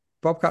favorite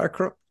Bob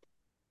Carter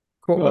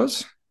quote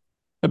was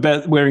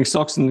about wearing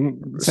socks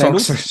and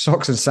sandals.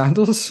 Socks and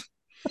sandals,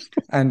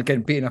 and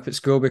getting beaten up at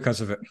school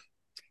because of it.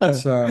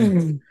 So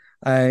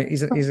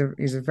he's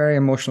a very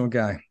emotional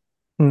guy.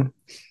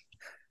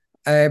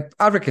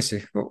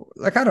 Advocacy,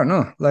 like, I don't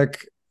know,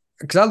 like,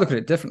 because I look at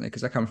it differently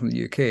because I come from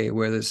the UK,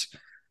 where there's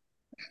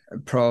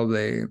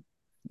probably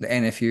the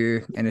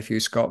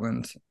NFU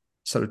Scotland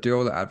sort of do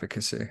all the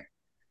advocacy,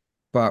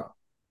 but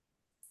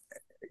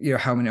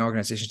how many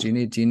organizations do you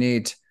need? Do you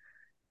need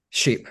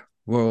sheep,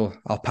 wool,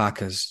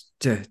 alpacas,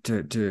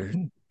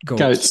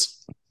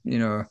 goats?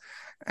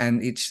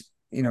 And each,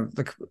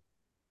 like,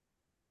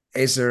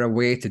 is there a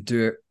way to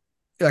do it?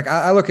 Like,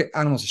 I look at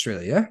Animals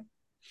Australia,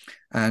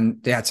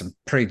 and they had some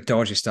pretty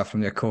dodgy stuff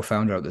from their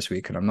co-founder out this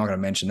week, and I'm not going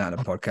to mention that in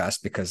the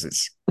podcast because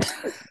it's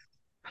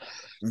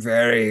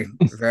very,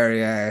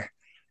 very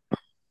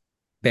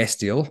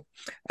bestial.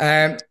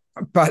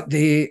 But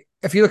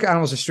if you look at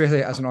Animals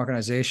Australia as an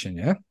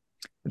organization,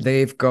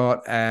 they've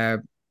got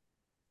the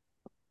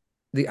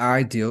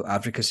ideal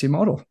advocacy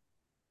model.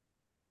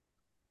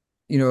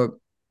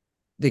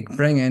 They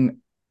bring in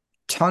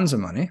tons of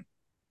money.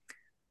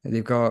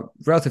 They've got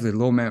relatively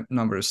low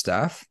number of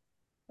staff.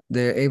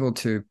 They're able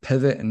to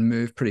pivot and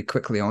move pretty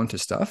quickly onto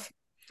stuff.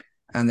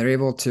 And they're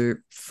able to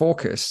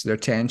focus their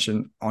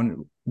attention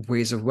on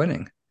ways of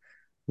winning.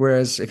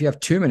 Whereas if you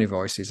have too many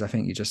voices, I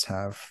think you just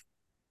have,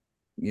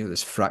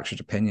 this fractured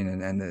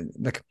opinion and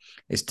like,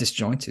 it's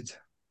disjointed.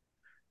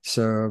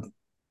 So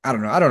I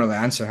don't know the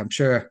answer. I'm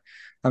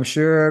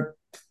sure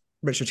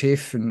Richard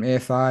Heath and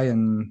AFI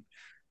and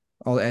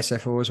all the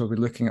SFOs will be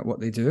looking at what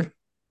they do.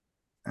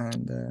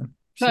 And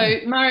so,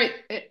 Murray,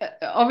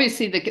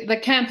 obviously the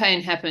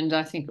campaign happened,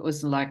 I think it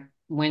was like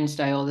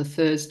Wednesday or the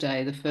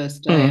Thursday, the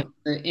first day of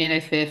the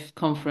NFF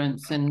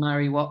conference, and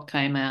Murray Watt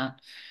came out.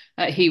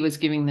 He was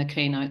giving the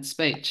keynote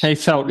speech. He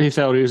felt he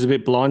was a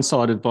bit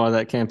blindsided by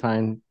that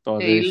campaign.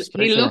 He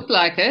looked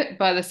like it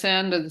by the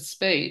sound of the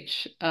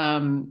speech.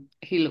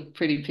 He looked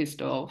pretty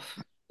pissed off.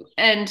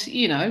 And,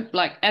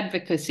 like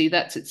advocacy,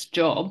 that's its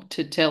job,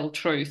 to tell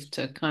truth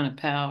to kind of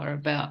power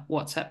about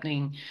what's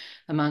happening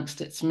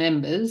amongst its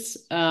members.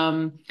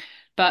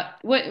 But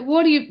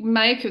what do you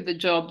make of the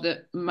job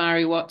that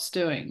Murray Watt's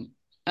doing?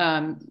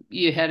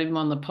 You had him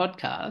on the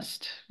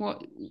podcast.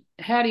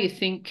 How do you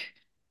think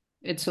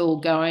it's all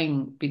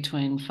going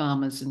between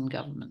farmers and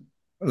government?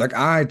 Look,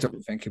 I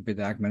don't think he'll be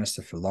the Ag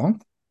Minister for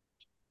long.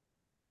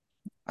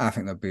 I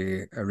think there'll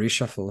be a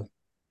reshuffle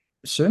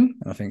soon,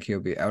 and I think he'll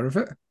be out of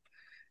it.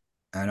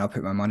 And I'll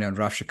put my money on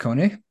Raf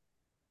Shakoni.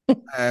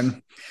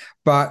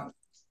 But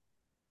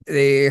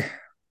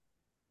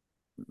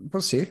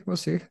we'll see.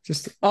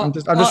 I'm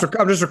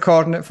just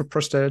recording it for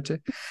posterity.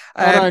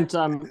 I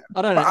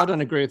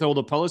don't agree with all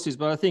the policies,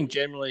 but I think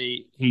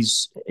generally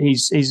he's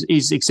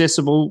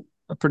accessible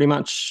pretty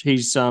much.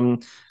 He's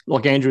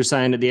like Andrew was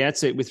saying at the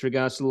outset with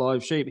regards to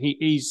live sheep.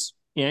 He's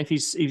if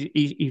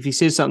he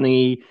says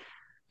something,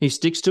 he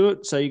sticks to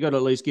it. So you got to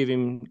at least give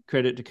him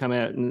credit to come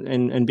out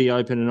and be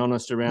open and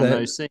honest around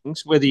those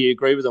things. Whether you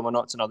agree with them or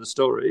not, it's another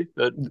story.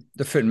 But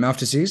the foot and mouth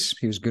disease,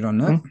 he was good on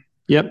that.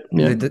 Yep.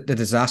 The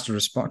disaster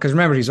response, because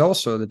remember, he's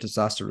also the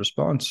disaster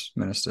response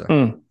minister.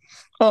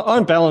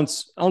 On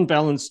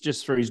balance,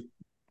 just for his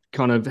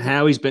kind of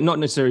how he's been, not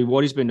necessarily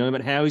what he's been doing,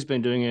 but how he's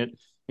been doing it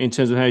in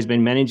terms of how he's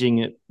been managing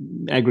it,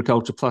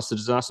 agriculture plus the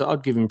disaster.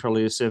 I'd give him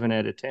probably a 7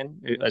 out of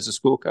 10 as a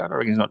scorecard. I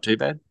reckon he's not too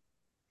bad.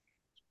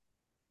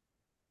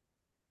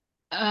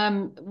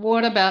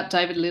 What about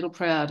David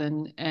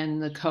Littleproud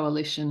and the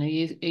coalition? Are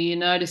you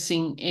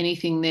noticing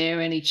anything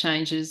there? Any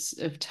changes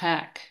of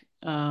tack?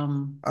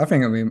 I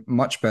think it'll be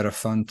much better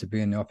fun to be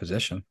in the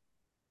opposition,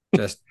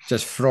 just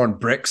throwing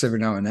bricks every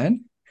now and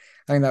then.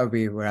 I think that would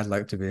be where I'd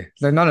like to be.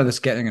 Like, none of this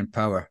getting in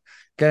power.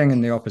 Getting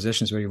in the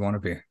opposition is where you want to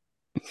be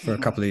for a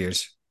couple of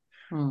years.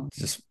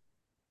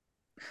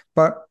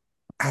 But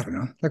I don't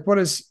know. Like, what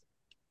is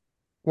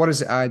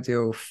the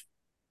ideal?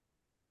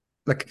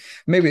 Like,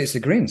 maybe it's the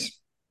Greens.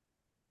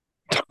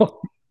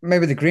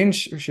 Maybe the Greens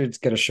should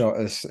get a shot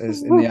as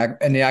in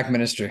the ag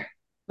ministry.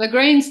 The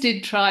Greens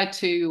did try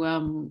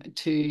to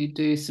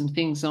do some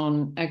things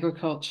on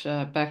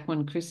agriculture back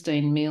when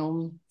Christine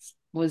Milne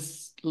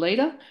was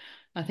leader.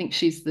 I think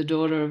she's the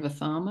daughter of a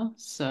farmer,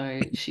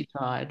 so she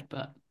tried,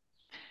 but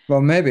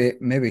well,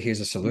 maybe here's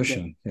a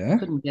solution.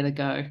 Couldn't get a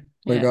go.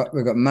 We've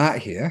got Matt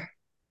here.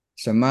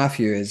 So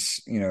Matthew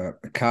is a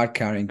card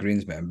carrying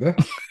Greens member.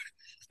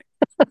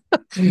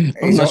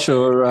 I'm not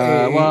sure.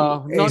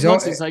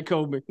 Not since they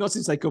called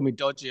me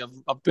dodgy.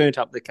 I've burnt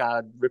up the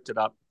card, ripped it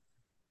up.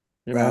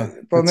 Well,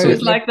 it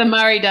was like the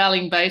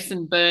Murray-Darling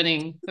Basin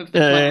burning of the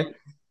plant.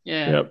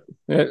 Yeah.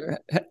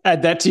 Yep.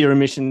 Add that to your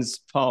emissions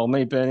pile.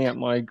 Me burning up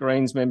my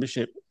Greens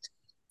membership.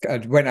 I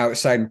went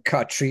outside and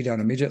cut a tree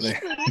down immediately.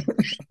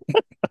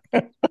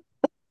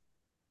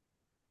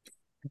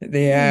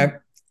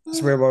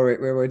 So where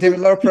were we? David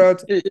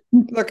Littleproud.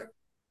 Look,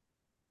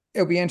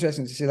 it'll be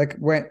interesting to see, like,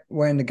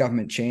 when the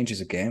government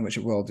changes again, which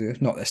it will do,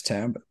 not this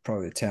term, but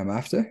probably the term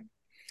after,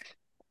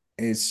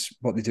 is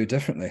what they do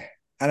differently.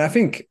 And I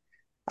think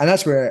And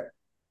that's where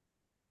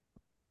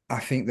I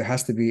think there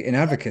has to be, in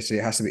advocacy,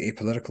 it has to be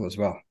apolitical as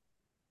well.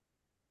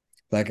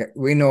 Like,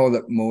 we know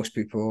that most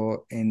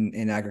people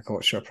in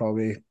agriculture are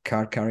probably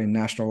card-carrying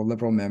national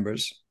liberal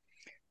members,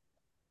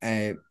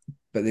 but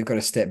they've got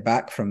to step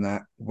back from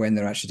that when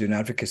they're actually doing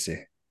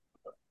advocacy,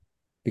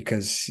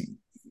 because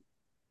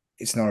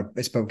it's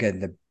about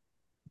getting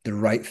the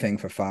right thing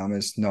for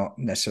farmers, not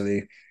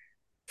necessarily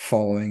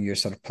following your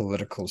sort of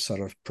political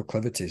sort of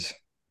proclivities. Does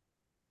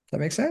that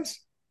make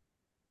sense?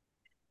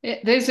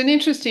 There's an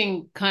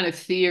interesting kind of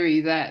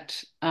theory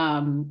that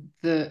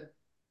the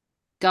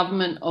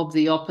government of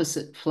the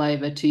opposite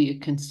flavour to your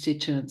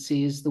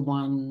constituency is the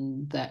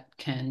one that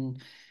can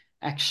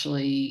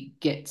actually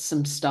get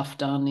some stuff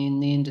done in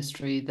the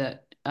industry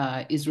that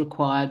is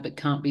required but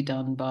can't be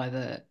done by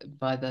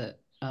the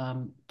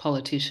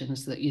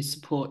politicians that you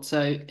support.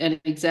 So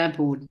an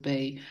example would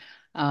be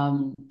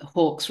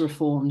Hawke's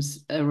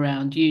reforms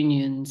around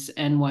unions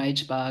and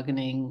wage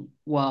bargaining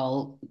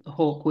while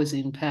Hawke was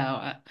in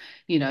power.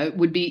 It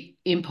would be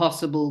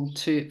impossible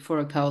for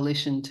a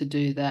coalition to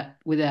do that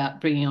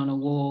without bringing on a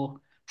war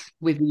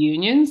with the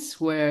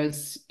unions,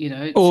 whereas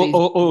John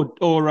Howard,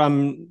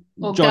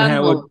 law.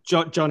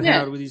 John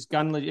Howard with his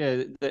gun,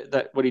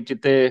 that what he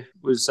did there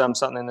was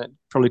something that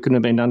probably couldn't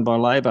have been done by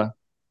Labor.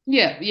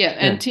 Yeah.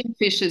 And Tim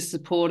Fisher's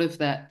support of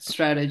that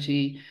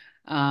strategy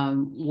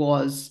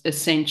was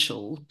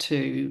essential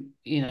to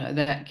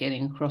that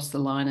getting across the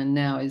line, and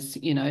now is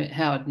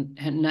Howard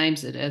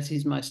names it as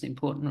his most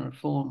important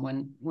reform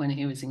when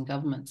he was in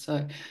government.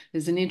 So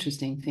there's an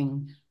interesting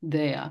thing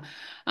there.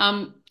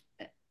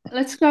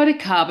 Let's go to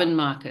carbon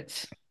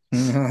markets.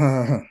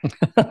 We'll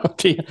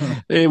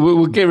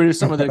get rid of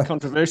some of the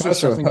controversial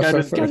stuff and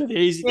go to the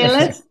easy.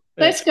 Yeah,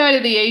 let's go to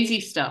the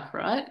easy stuff,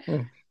 right?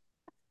 Yeah.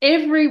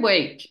 Every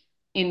week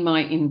in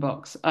my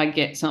inbox, I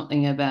get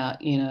something about,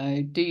 do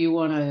you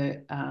want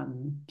to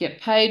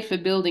get paid for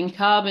building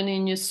carbon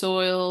in your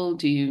soil?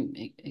 Do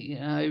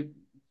you,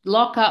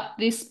 lock up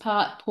this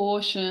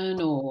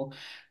portion, or,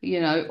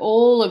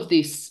 all of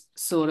this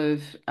sort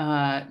of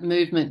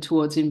movement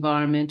towards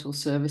environmental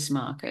service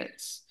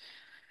markets.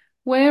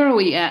 Where are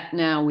we at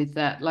now with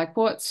that? Like,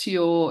 are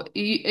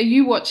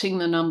you watching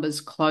the numbers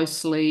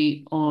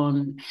closely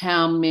on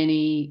how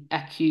many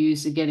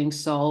ACCUs are getting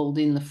sold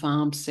in the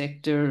farm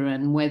sector,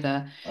 and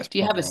do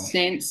you have a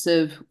sense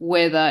of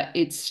whether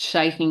it's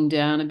shaking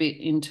down a bit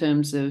in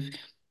terms of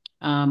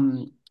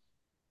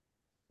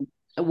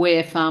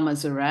where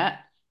farmers are at?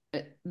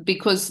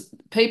 Because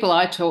people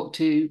I talk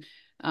to,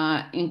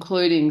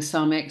 including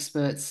some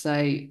experts,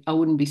 say I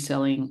wouldn't be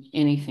selling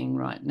anything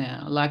right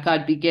now. Like,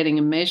 I'd be getting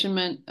a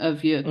measurement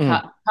of your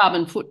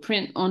carbon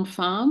footprint on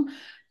farm,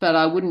 but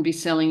I wouldn't be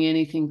selling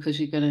anything because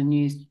you're going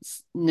to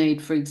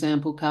need, for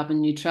example, carbon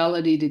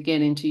neutrality to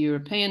get into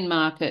European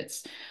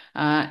markets,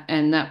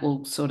 and that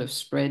will sort of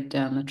spread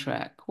down the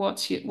track.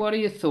 What are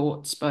your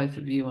thoughts, both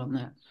of you, on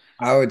that?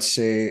 I would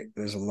say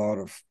there's a lot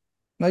of...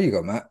 Now you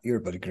go, Matt. You're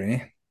a buddy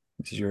greenie.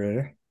 This is your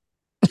area.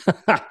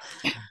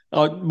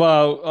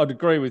 Well, I'd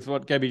agree with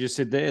what Gabby just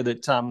said there,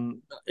 that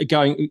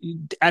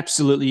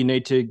absolutely you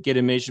need to get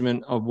a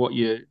measurement of where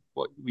your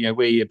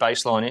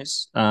baseline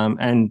is,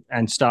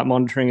 and start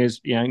monitoring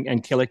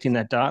and collecting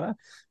that data.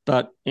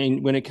 But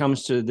when it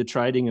comes to the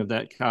trading of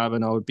that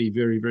carbon, I would be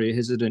very, very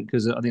hesitant,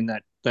 because I think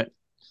that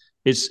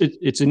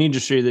it's an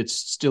industry that's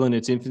still in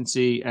its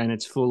infancy, and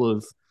it's full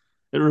of...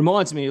 It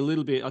reminds me a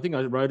little bit, I think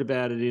I wrote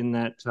about it in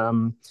that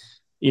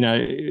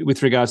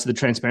with regards to the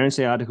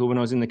transparency article when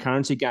I was in the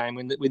currency game,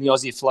 when the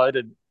Aussie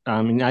floated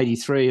in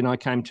 '83, and I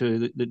came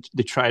to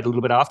the trade a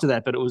little bit after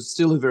that, but it was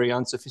still a very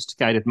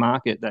unsophisticated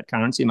market, that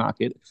currency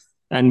market.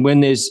 And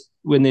when there's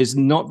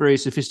not very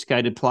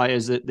sophisticated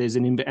players, that there's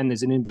an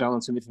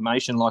imbalance of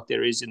information, like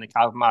there is in the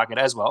carbon market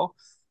as well,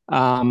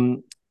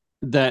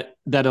 that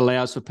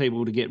allows for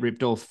people to get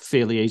ripped off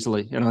fairly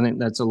easily. And I think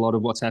that's a lot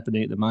of what's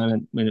happening at the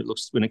moment when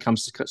it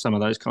comes to some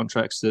of those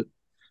contracts, that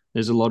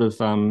there's a lot of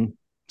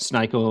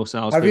snake oil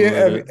sales.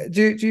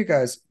 Do you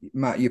guys,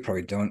 Matt, you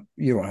probably don't,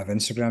 you won't have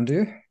Instagram, do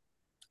you?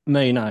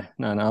 Me, no.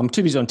 I'm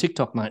too busy on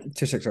TikTok, mate.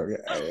 TikTok,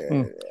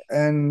 yeah.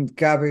 And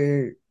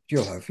Gabby,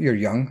 you're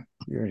young,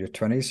 you're in your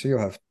 20s, so you'll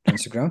have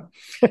Instagram.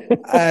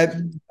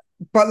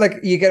 But like,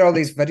 you get all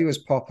these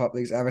videos pop up,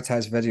 these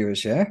advertised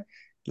videos, yeah?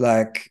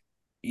 Like,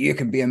 you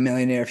can be a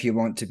millionaire if you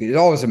want to be. There's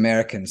always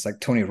Americans,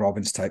 like Tony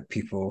Robbins type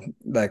people,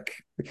 like,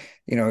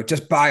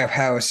 just buy a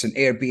house and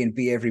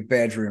Airbnb every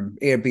bedroom,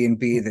 Airbnb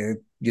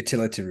the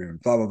utility room,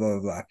 blah, blah, blah,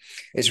 blah.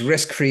 It's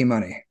risk-free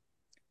money.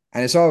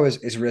 And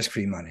it's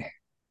risk-free money.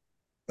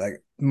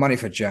 Like, money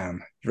for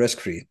jam,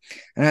 risk-free.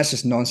 And that's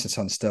just nonsense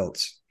on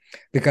stilts.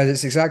 Because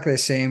it's exactly the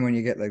same when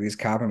you get like these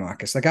carbon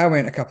markets. Like, I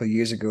went a couple of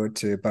years ago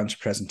to a bunch of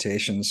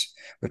presentations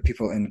with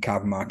people in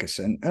carbon markets,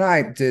 and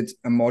I did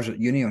a module at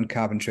uni on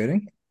carbon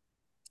trading.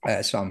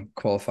 So I'm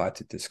qualified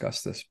to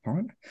discuss this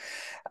point.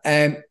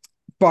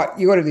 But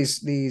you go to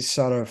these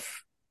sort of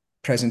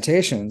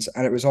presentations,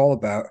 and it was all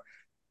about,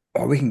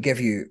 we can give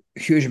you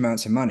huge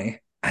amounts of money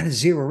and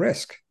zero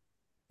risk.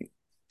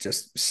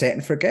 Just set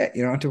and forget.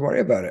 You don't have to worry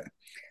about it.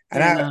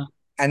 And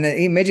And then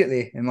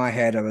immediately in my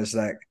head, I was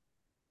like,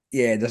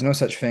 yeah, there's no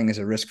such thing as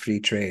a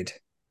risk-free trade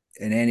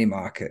in any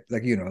market.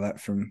 Like,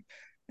 that from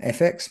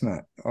FX,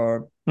 Matt,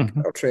 or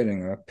cattle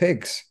trading or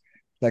pigs.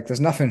 Like, there's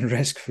nothing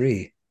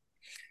risk-free.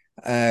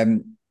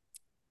 And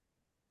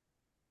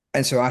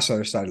so I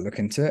sort of started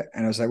looking into it,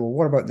 and I was like, well,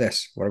 what about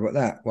this? What about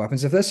that? What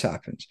happens if this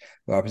happens?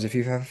 What happens if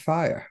you have a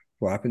fire?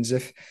 What happens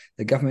if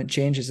the government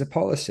changes the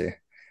policy?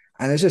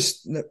 And it's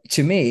just,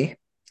 to me,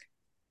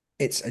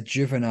 it's a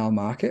juvenile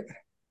market.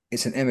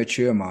 It's an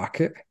immature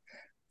market.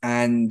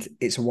 And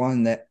it's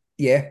one that,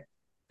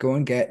 go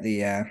and get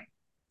the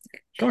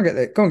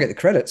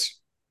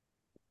credits,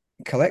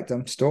 collect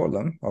them, store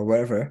them, or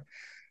whatever,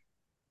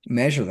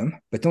 measure them,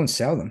 but don't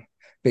sell them,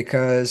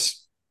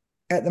 because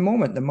at the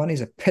moment the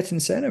money's a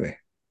pittance anyway.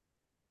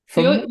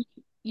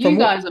 You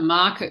guys are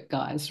market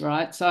guys,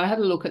 right? So I had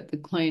a look at the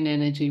Clean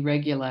Energy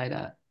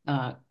Regulator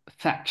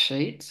fact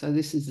sheet. So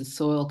this is the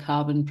Soil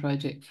Carbon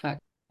Project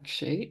fact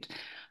sheet.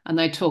 And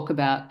they talk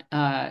about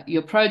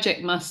your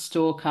project must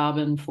store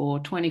carbon for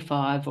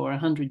 25 or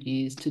 100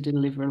 years to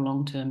deliver a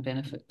long-term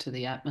benefit to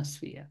the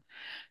atmosphere.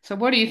 So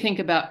what do you think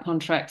about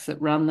contracts that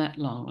run that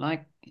long?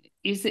 Like,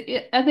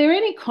 are there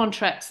any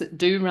contracts that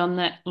do run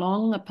that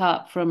long,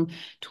 apart from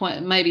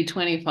maybe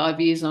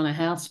 25 years on a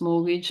house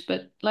mortgage?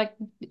 But like,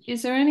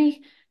 is there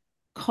any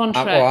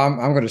contract?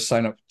 I'm going to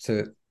sign up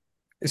to.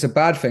 It's a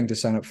bad thing to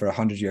sign up for a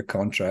 100-year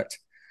contract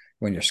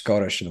when you're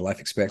Scottish and the life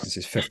expectancy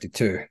is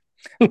 52.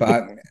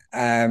 But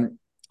I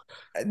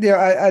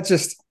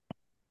just,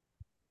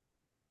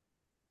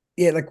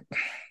 like,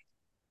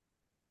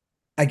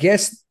 I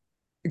guess,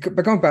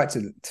 but going back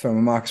to from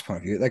a market's point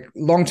of view, like,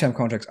 long-term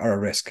contracts are a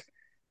risk,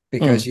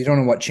 because you don't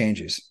know what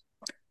changes.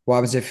 What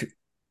happens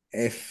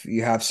if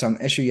you have some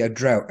issue, you have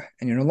drought,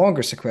 and you're no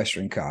longer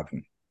sequestering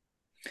carbon,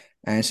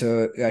 and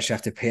so you actually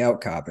have to pay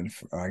out carbon,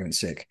 for argument's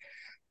sake.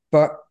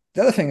 But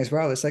the other thing as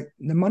well is, like,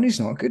 the money's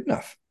not good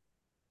enough.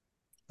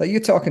 Like, you're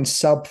talking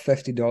sub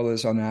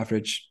 $50 on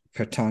average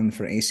per ton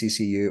for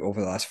ACCU over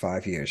the last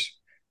 5 years,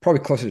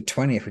 probably closer to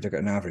 20 if we took it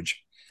on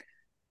average.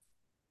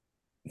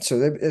 So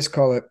let's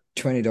call it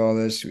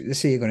 $20. Let's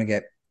say you're going to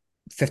get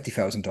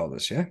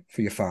 $50,000,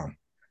 for your farm.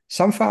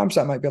 Some farms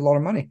that might be a lot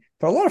of money,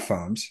 but a lot of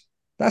farms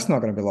that's not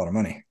going to be a lot of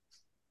money.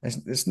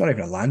 It's not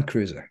even a Land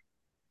Cruiser.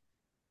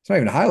 It's not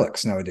even a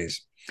Hilux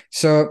nowadays.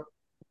 So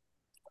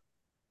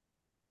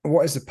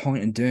what is the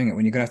point in doing it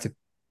when you're going to have to?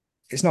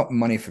 It's not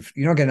money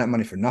you're not getting that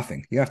money for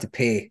nothing. You have to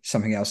pay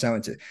something else out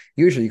into.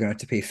 Usually, you're going to have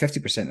to pay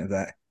 50% of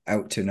that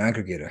out to an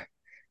aggregator,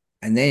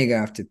 and then you're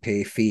going to have to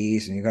pay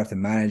fees, and you're going to have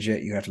to manage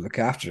it. You have to look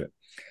after it.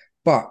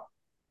 But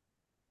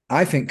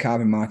I think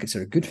carbon markets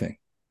are a good thing,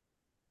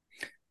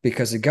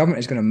 because the government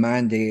is going to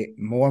mandate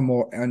more and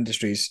more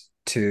industries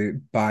to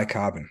buy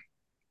carbon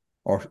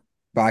or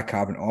buy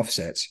carbon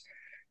offsets.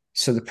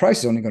 So the price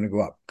is only going to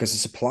go up because the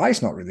supply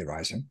is not really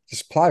rising. The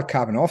supply of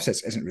carbon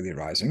offsets isn't really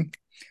rising,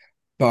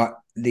 but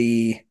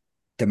the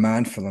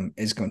demand for them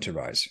is going to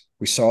rise.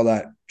 We saw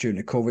that during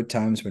the COVID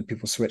times when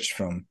people switched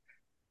from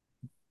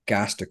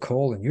gas to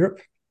coal in Europe.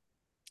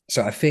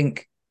 So I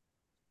think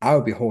I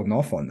would be holding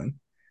off on them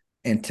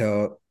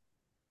until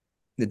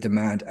the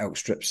demand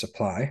outstrips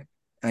supply,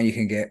 and you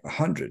can get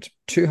 $100,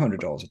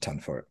 $200 a ton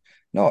for it,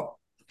 not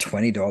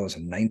 $20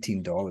 and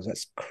 $19.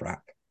 That's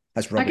crap.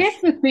 That's rubbish. I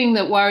guess the thing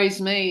that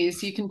worries me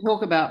is you can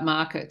talk about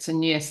markets,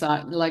 and yes,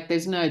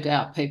 there's no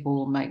doubt people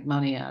will make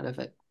money out of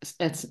it.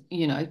 It's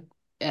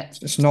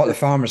it's not the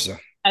farmers though.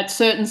 At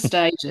certain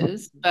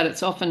stages, but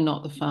it's often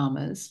not the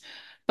farmers.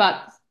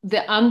 But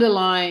the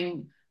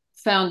underlying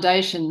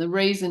foundation, the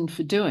reason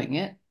for doing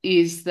it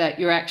is that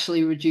you're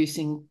actually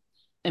reducing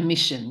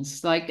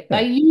emissions. Like,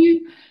 are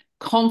you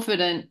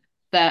confident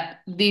that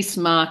this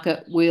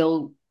market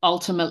will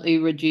ultimately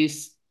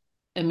reduce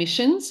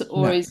emissions,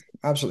 or is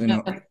absolutely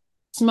not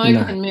smoke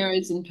and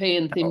mirrors and pee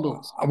and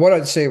thimbles? What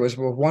I'd say was,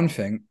 well, one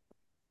thing,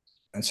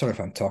 and sorry if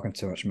I'm talking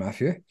too much,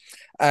 Matthew,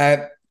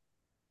 but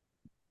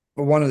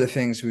one of the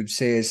things we'd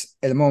say is,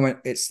 at the moment,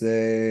 it's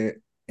the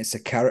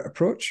carrot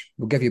approach.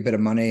 We'll give you a bit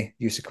of money,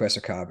 you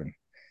sequester carbon.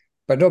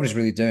 But nobody's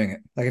really doing it.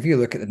 Like, if you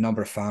look at the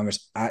number of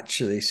farmers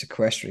actually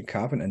sequestering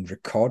carbon and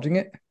recording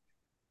it,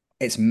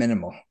 it's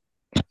minimal.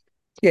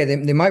 Yeah,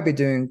 they might be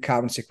doing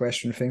carbon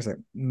sequestration things like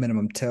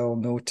minimum till,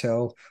 no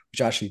till,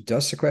 which actually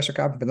does sequester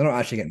carbon, but they're not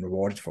actually getting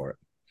rewarded for it.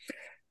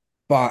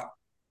 But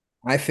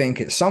I think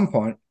at some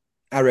point,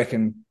 I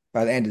reckon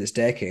by the end of this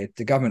decade,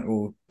 the government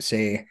will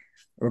say,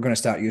 we're going to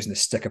start using the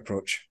stick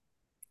approach,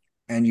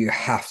 and you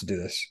have to do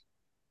this.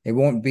 It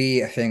won't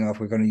be a thing of,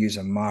 we're going to use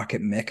a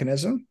market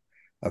mechanism,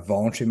 a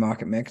voluntary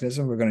market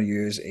mechanism. We're going to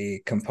use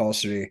a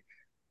compulsory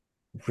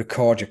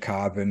record your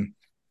carbon,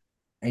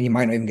 and you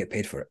might not even get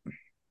paid for it.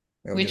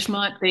 Which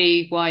might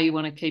be why you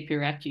want to keep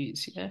your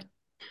ACCUs,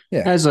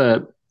 yeah.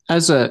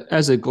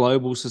 As a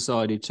global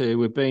society too,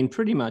 we've been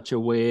pretty much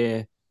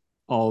aware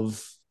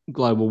of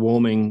global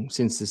warming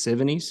since the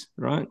 70s,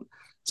 right?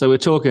 So we're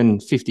talking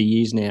 50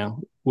 years now,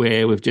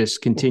 where we've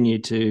just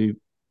continued to.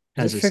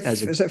 Is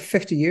it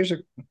 50 years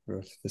ago?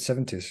 The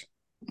 70s?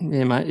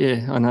 Yeah, mate.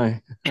 Yeah, I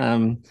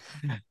know.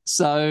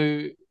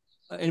 So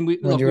and we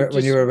when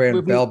look, you were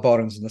wearing bell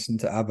bottoms and listening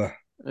to ABBA.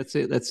 That's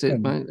it,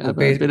 And mate.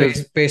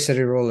 the Bay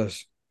City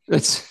Rollers.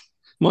 That's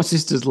my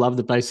sisters loved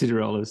the Bay City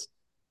Rollers.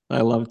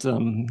 They loved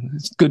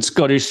good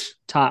Scottish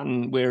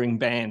tartan wearing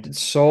band. It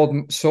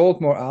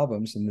sold more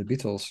albums than the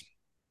Beatles.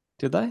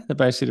 Did they? The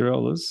Bay City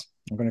Rollers?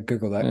 I'm going to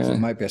Google that because it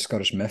might be a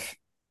Scottish myth.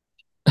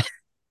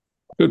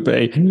 Could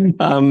be.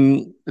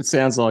 It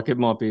sounds like it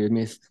might be a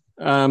myth.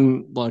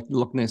 Like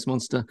Loch Ness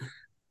Monster.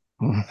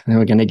 Now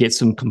we're going to get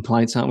some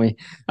complaints, aren't we?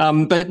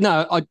 But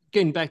no,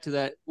 getting back to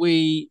that,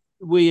 we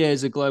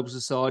as a global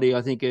society,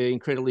 I think, are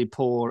incredibly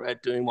poor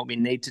at doing what we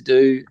need to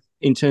do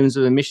in terms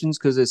of emissions,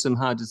 because there's some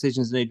hard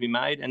decisions that need to be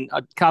made, and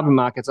carbon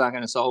markets aren't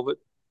going to solve it.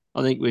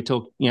 I think we're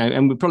talking,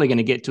 and we're probably going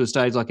to get to a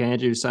stage like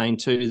Andrew was saying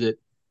too, that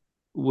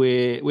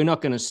we're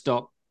not going to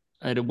stop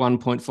at a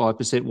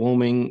 1.5%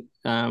 warming.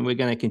 We're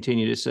going to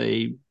continue to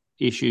see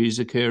issues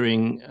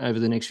occurring over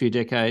the next few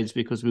decades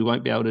because we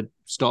won't be able to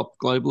stop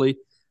globally.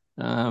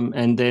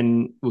 And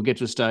then we'll get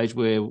to a stage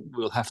where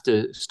we'll have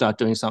to start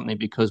doing something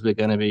because we're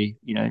going to be,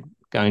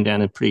 going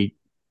down a pretty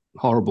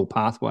horrible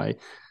pathway.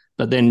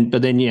 But then,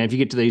 if you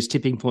get to these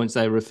tipping points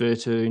they refer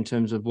to in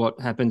terms of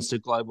what happens to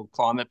global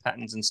climate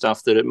patterns and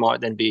stuff, that it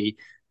might then be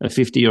a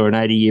 50 or an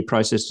 80-year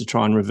process to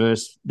try and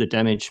reverse the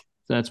damage.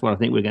 So that's what I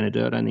think we're going to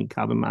do. I don't think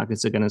carbon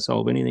markets are going to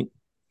solve anything.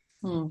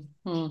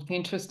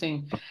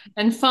 Interesting.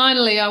 And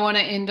finally, I want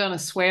to end on a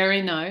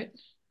sweary note.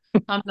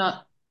 I'm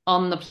not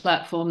on the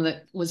platform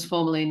that was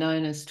formerly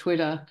known as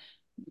Twitter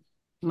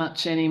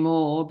much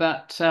anymore,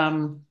 but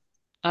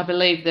I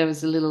believe there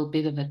was a little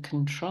bit of a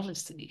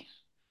controversy.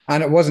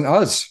 And it wasn't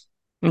us.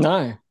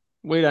 No,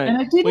 we don't.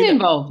 And it didn't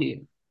involve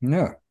you.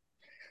 No.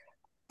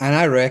 And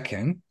I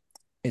reckon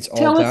it's all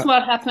Tell us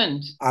what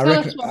happened. Tell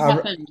us what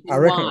happened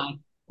and why.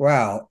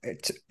 Well,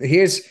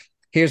 here's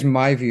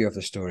my view of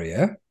the story,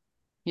 yeah?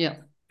 Yeah.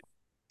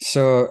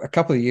 So a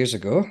couple of years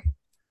ago,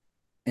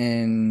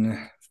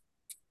 in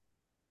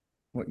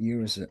what year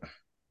was it?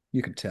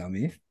 You could tell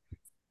me. A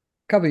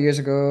couple of years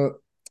ago,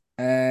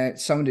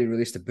 somebody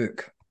released a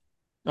book.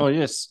 Oh,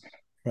 yes.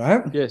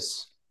 Right?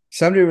 Yes.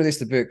 Somebody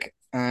released a book.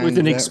 And, with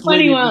an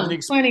expletive.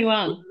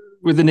 21.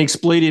 With an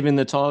expletive in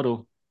the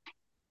title.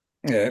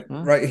 Yeah,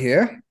 right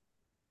here.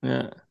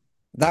 Yeah.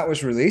 That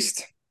was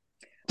released.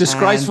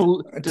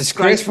 Disgraceful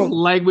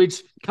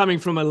language coming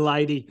from a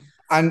lady.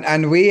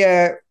 And we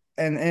and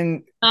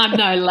I'm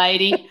no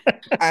lady.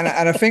 and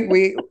I think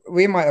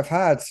we might have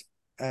had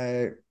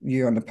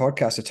you on the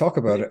podcast to talk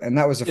about it, and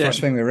that was the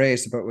first thing we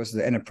raised about was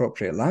the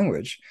inappropriate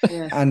language.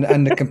 Yeah.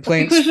 and the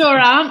complaints. Because your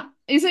aunt,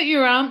 is it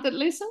your aunt that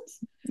listens?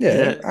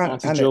 Yeah,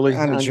 Auntie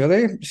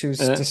Julie. She was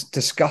just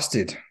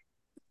disgusted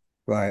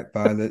by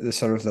the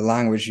sort of the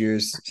language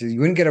used. So you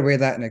wouldn't get away with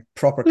that in a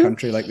proper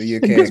country like the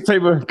UK.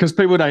 Because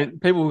people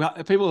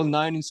are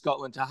known in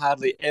Scotland to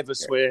hardly ever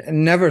swear.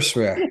 And never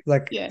swear.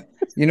 Like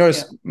you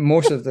notice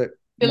most of the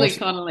Billy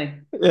Connolly.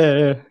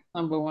 Yeah.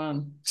 Number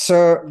one.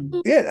 So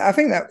I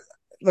think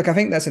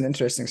that's an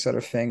interesting sort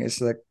of thing.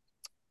 Is like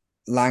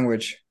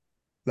language.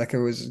 Like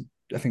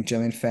I think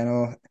Gillian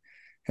Fennell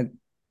had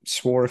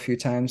swore a few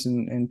times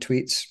in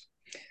tweets,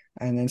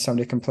 and then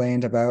somebody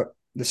complained about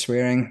the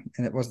swearing,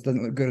 and it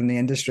didn't look good in the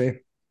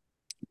industry.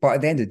 But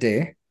at the end of the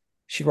day,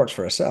 she works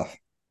for herself.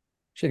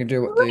 She can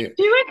do what they. Do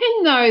you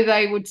reckon though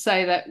they would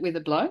say that with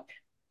a bloke?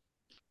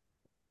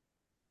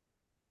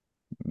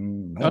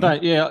 I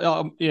don't.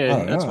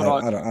 That's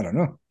what I don't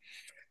know.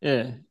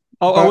 Yeah.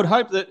 I would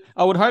hope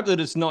that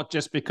it's not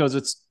just because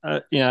it's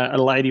a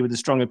lady with a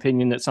strong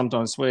opinion that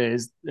sometimes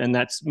swears, and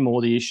that's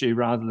more the issue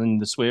rather than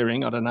the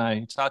swearing. I don't know.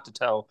 It's hard to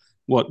tell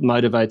what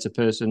motivates a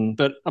person,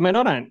 but I mean,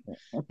 I don't.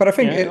 But I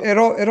think it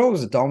all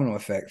was a domino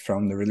effect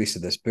from the release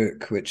of this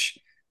book, which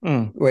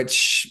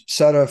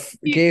sort of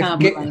gave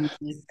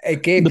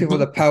people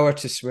the power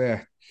to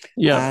swear.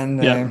 Yeah,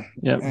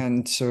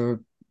 and so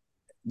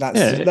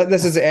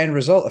this is the end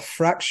result: a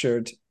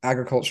fractured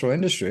agricultural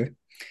industry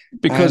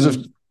because of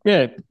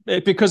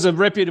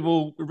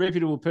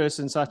reputable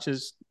person such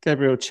as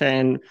Gabrielle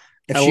Chan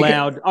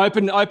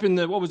open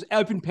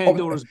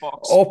Pandora's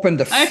box, open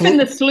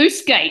the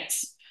sluice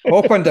gates,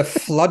 opened the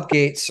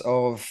floodgates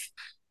of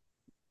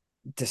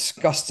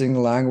disgusting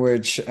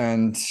language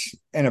and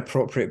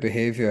inappropriate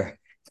behavior.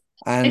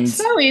 And it's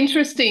so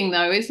interesting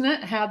though, isn't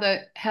it?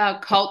 How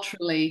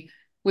culturally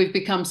we've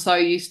become so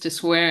used to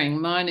swearing.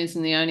 Mine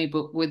isn't the only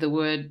book with the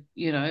word,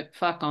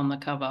 fuck on the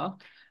cover.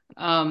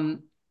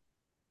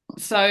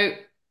 So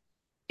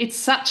it's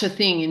such a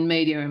thing in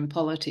media and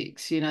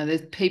politics.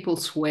 There's people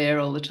swear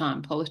all the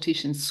time.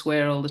 Politicians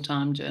swear all the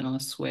time.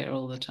 Journalists swear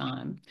all the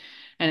time.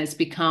 And it's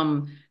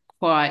become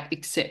quite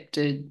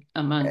accepted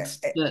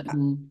amongst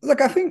certain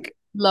I think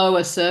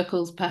lower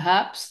circles,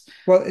 perhaps.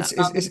 Well,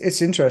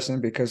 it's interesting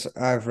because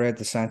I've read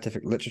the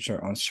scientific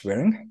literature on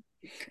swearing.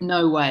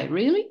 No way,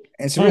 really?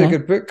 It's a really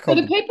good book.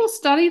 Do people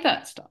study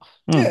that stuff?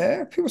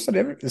 Yeah, people study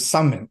everything.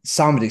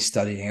 Somebody's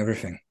studying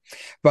everything.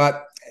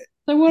 But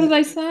so what do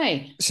they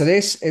say? So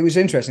it was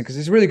interesting because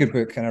it's a really good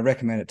book, and I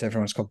recommend it to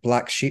everyone. It's called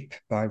Black Sheep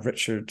by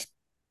Richard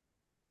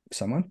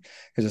someone,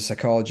 who's a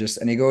psychologist,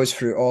 and he goes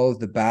through all of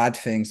the bad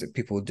things that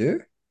people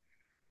do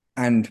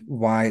and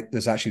why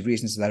there's actually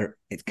reasons that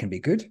it can be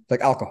good,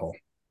 like alcohol.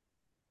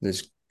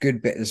 There's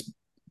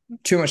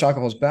too much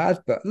alcohol is bad,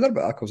 but a little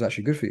bit of alcohol is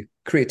actually good for you.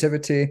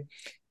 Creativity,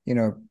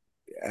 your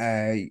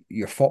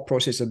thought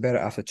process is better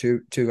after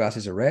two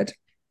glasses of red.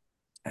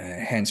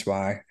 Hence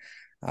why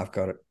I've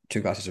got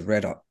 2 glasses of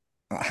red at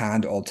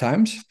hand at all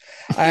times.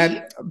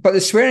 But the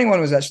swearing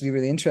one was actually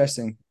really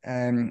interesting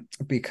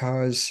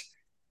because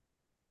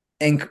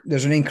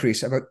there's an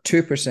increase. About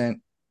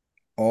 2%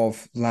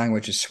 of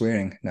language is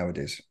swearing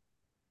nowadays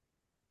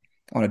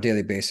on a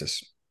daily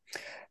basis.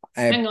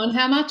 Hang on,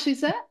 how much is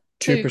that?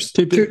 2%.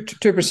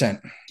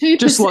 2%.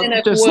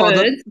 2% of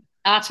words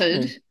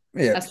uttered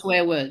are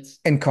swear words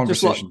in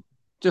conversation.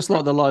 Just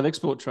like the live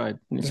export trade.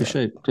 It's a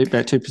sheep,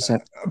 about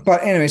 2%.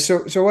 But anyway,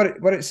 so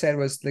what it said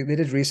was they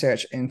did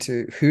research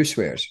into who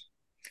swears.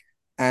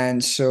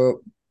 And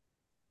so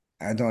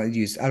I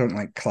don't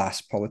like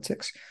class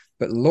politics,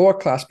 but lower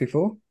class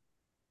people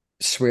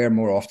swear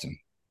more often.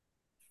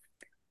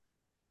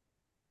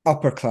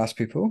 Upper class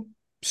people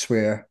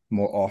swear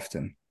more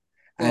often.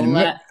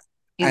 Well,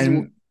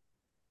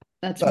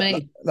 that's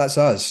me. That's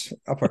us,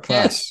 upper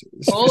class.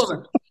 Yeah, all of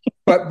it.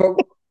 But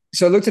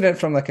so I looked at it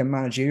from like a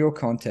managerial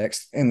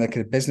context in like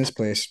a business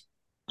place,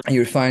 and you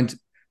would find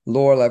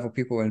lower level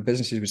people in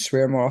businesses would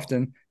swear more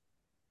often.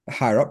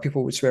 Higher up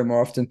people would swear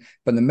more often,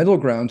 but the middle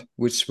ground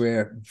would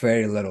swear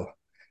very little.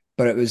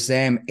 But it was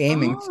them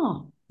aiming.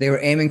 They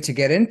were aiming to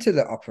get into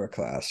the upper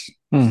class.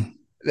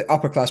 The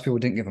upper class people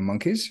didn't give a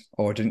monkeys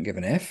or didn't give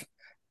an F,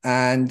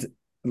 and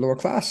lower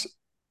class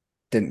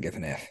didn't give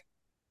an F.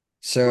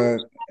 So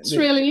that's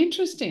really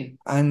interesting.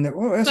 And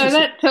so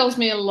that tells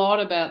me a lot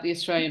about the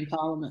Australian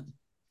Parliament.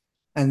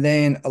 And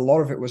then a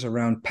lot of it was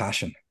around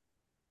passion.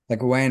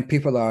 Like when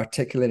people are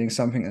articulating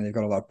something and they've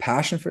got a lot of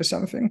passion for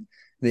something,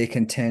 they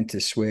can tend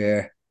to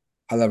swear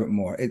a little bit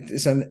more.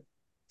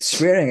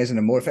 Swearing isn't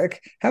a motive.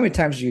 How many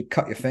times do you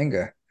cut your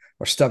finger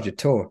or stubbed your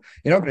toe?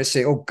 You're not going to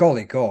say, "Oh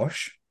golly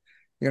gosh."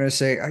 You're going to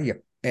say, "Oh,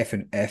 you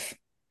effing F."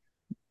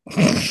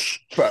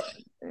 but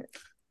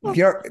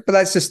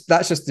that's just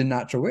the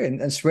natural way.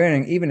 And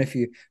swearing, even if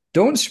you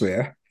don't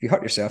swear, if you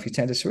hurt yourself, you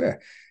tend to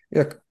swear.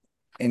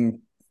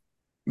 In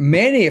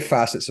many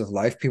facets of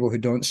life, people who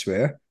don't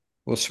swear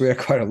will swear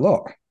quite a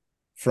lot,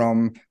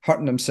 from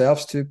hurting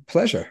themselves to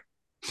pleasure.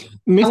 I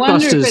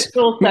wonder if it's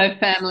also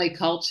family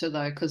culture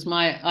though, because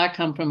I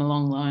come from a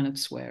long line of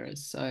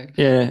swearers. So I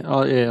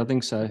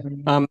think so.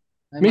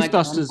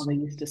 Mythbusters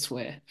used to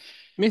swear.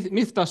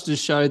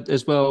 Mythbusters showed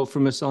as well,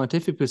 from a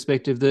scientific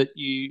perspective, that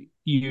you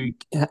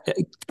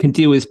can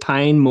deal with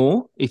pain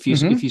more if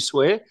you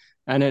swear,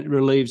 and it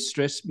relieves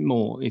stress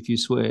more if you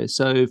swear.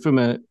 So from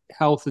a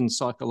health and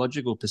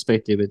psychological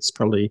perspective, it's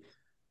probably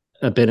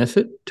a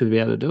benefit to be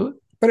able to do it.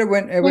 But it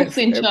went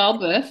in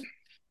childbirth.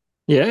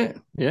 Yeah,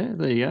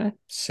 there you go.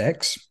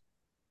 Sex.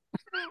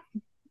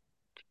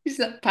 Is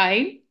that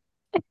pain?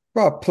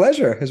 Well,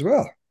 pleasure as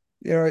well.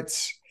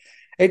 It's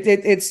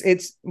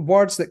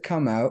words that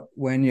come out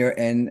when you're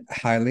in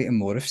highly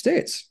emotive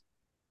states.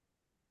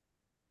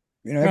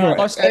 What do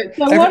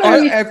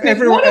we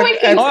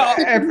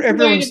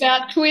think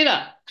about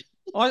Twitter?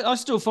 I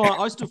still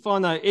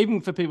find though,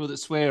 even for people that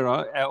swear,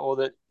 right, or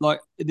that,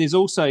 like, there's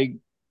also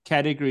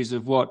categories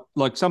of what,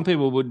 like, some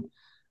people would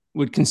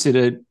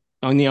consider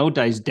in the old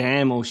days,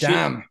 damn or shit,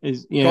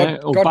 is,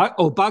 or bugger.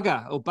 Well,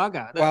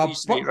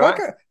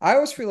 bugger. I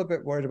always feel a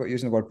bit worried about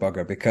using the word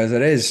bugger, because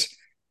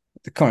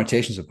the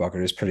connotations of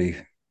bugger is pretty.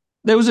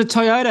 There was a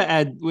Toyota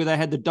ad where they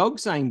had the dog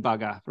saying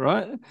bugger,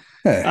 right?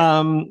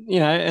 Yeah.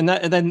 And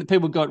then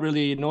people got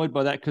really annoyed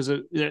by that because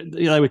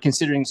they were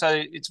considering. So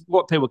it's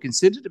what people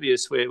consider to be a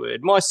swear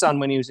word. My son,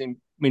 when he was in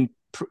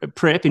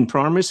prep in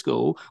primary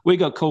school, we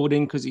got called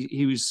in because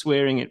he was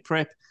swearing at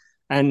prep,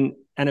 and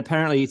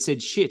apparently he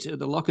said shit at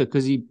the locker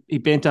because he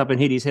bent up and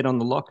hit his head on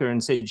the locker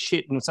and said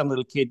shit, and some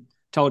little kid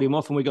told him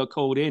off, and we got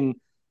called in.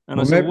 And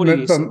I said, "What are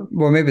you saying?"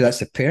 Well, maybe that's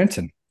the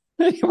parenting.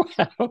 Well,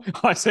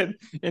 I said,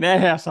 in our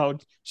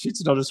household,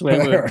 shit's not a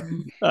swear word.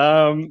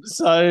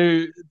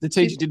 So the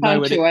teacher didn't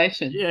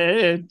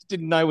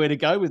know where to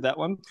go with that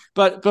one.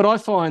 But I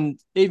find,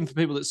 even for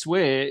people that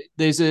swear,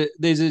 there's a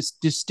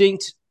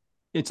distinct.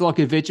 It's like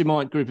a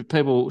Vegemite group of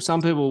people.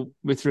 Some people,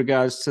 with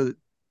regards to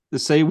the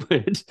C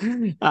word,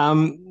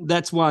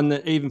 that's one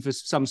that even for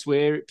some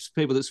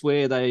people that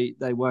swear, they're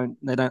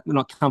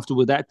not comfortable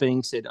with that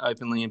being said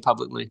openly and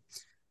publicly.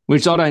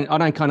 Which I don't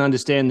kind of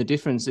understand the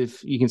difference.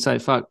 If you can say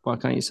fuck, why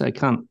can't you say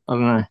cunt? I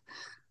don't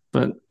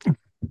know.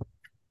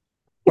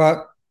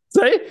 But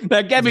see,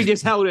 now Gabby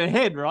just held her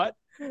head, right?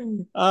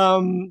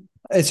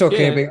 It's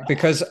okay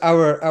because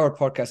our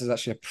podcast is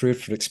actually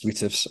approved for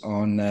expletives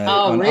on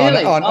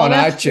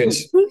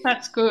iTunes.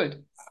 That's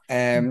good.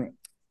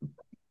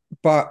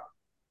 But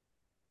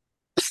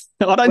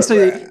I don't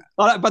see,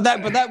 but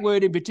that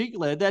word in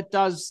particular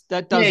does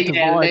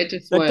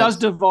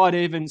divide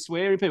even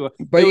swearing people.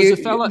 But you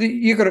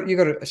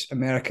got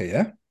America,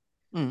 yeah.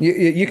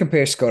 You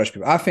compare Scottish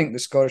people. I think the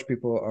Scottish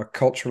people are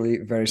culturally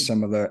very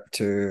similar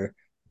to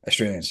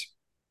Australians,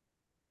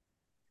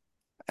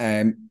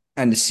 and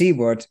And the C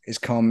word is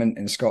common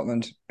in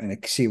Scotland, and the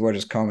C word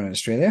is common in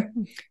Australia.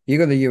 You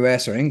go to the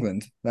US or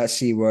England, that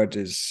C word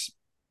is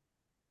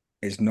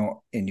not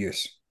in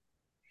use.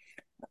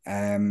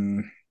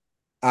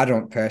 I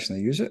don't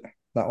personally use it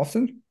that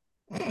often.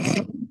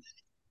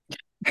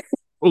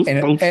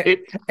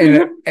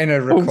 in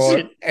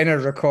a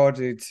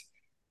recorded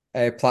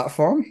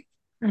platform.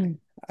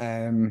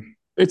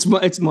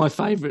 It's my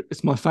favorite.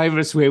 It's my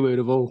favorite swear word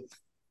of all.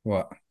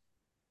 What?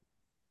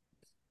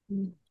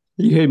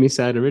 You heard me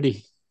say it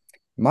already.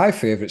 My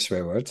favorite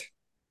swear word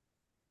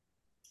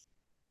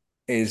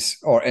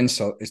or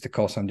insult is to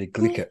call somebody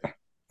glicket.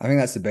 I think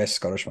that's the best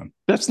Scottish one.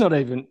 That's not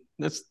even.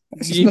 It's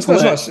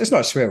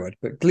not a swear word,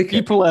 but glicket.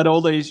 You put out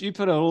all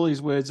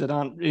these words that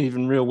aren't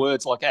even real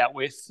words, like out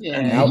with.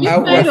 Yeah,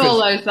 you made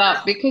all those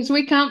up because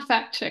we can't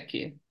fact check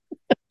you.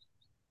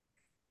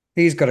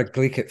 He's got a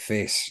glicket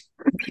face,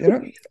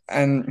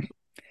 and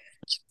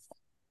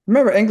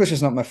remember, English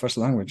is not my first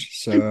language,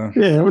 so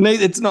yeah, well,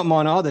 it's not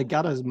mine either.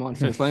 Gutter is my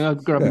first language.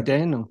 I grew up in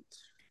Dandenong.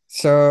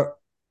 So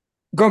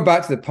going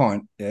back to the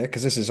point,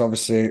 because this is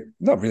obviously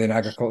not really an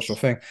agricultural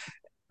thing.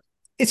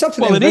 It's up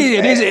to it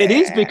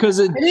is because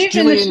it is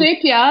in the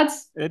sheep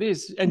yards. It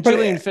is, and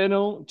Gillian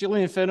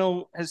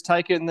Fennell has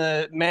taken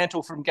the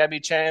mantle from Gabby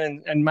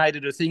Chan and made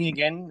it a thing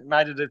again,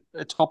 made it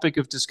a topic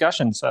of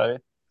discussion. So,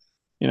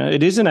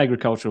 it is an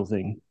agricultural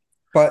thing.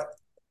 But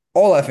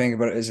all I think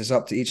about it is it's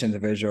up to each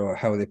individual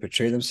how they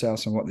portray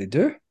themselves and what they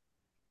do.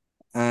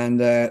 And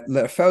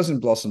let a thousand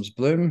blossoms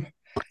bloom.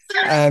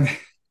 I'm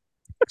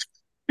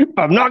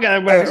not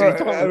going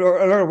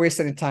to waste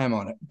any time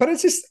on it. But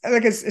it's just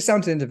like it's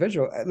down to the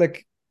individual.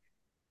 Like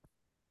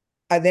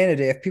at the end of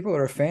the day, if people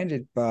are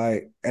offended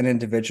by an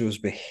individual's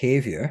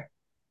behavior,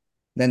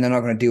 then they're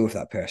not going to deal with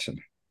that person.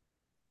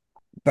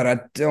 But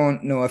I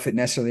don't know if it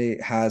necessarily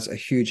has a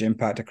huge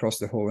impact across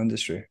the whole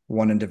industry,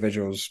 one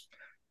individual's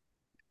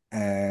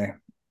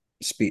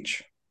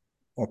speech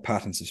or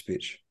patterns of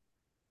speech.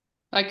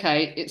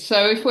 Okay,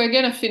 so if we're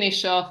going to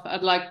finish off,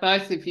 I'd like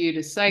both of you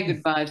to say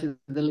goodbye to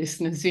the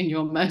listeners in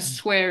your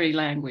most sweary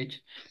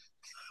language.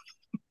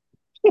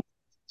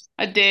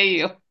 I dare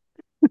you.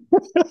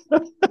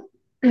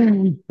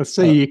 I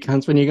see you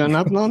cunts when you got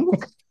nothing on.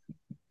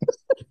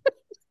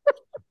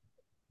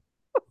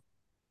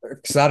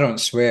 Because I don't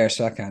swear,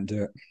 so I can't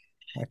do it.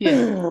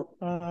 Yeah.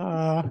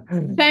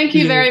 Thank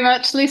you very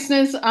much,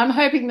 listeners. I'm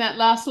hoping that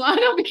last line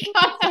will be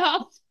cut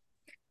out.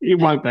 It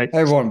won't be.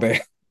 It won't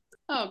be.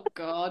 Oh,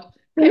 God.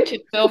 Get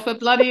yourself a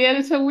bloody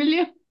editor, will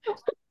you?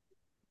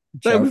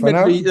 That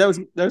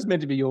was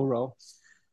meant to be your role.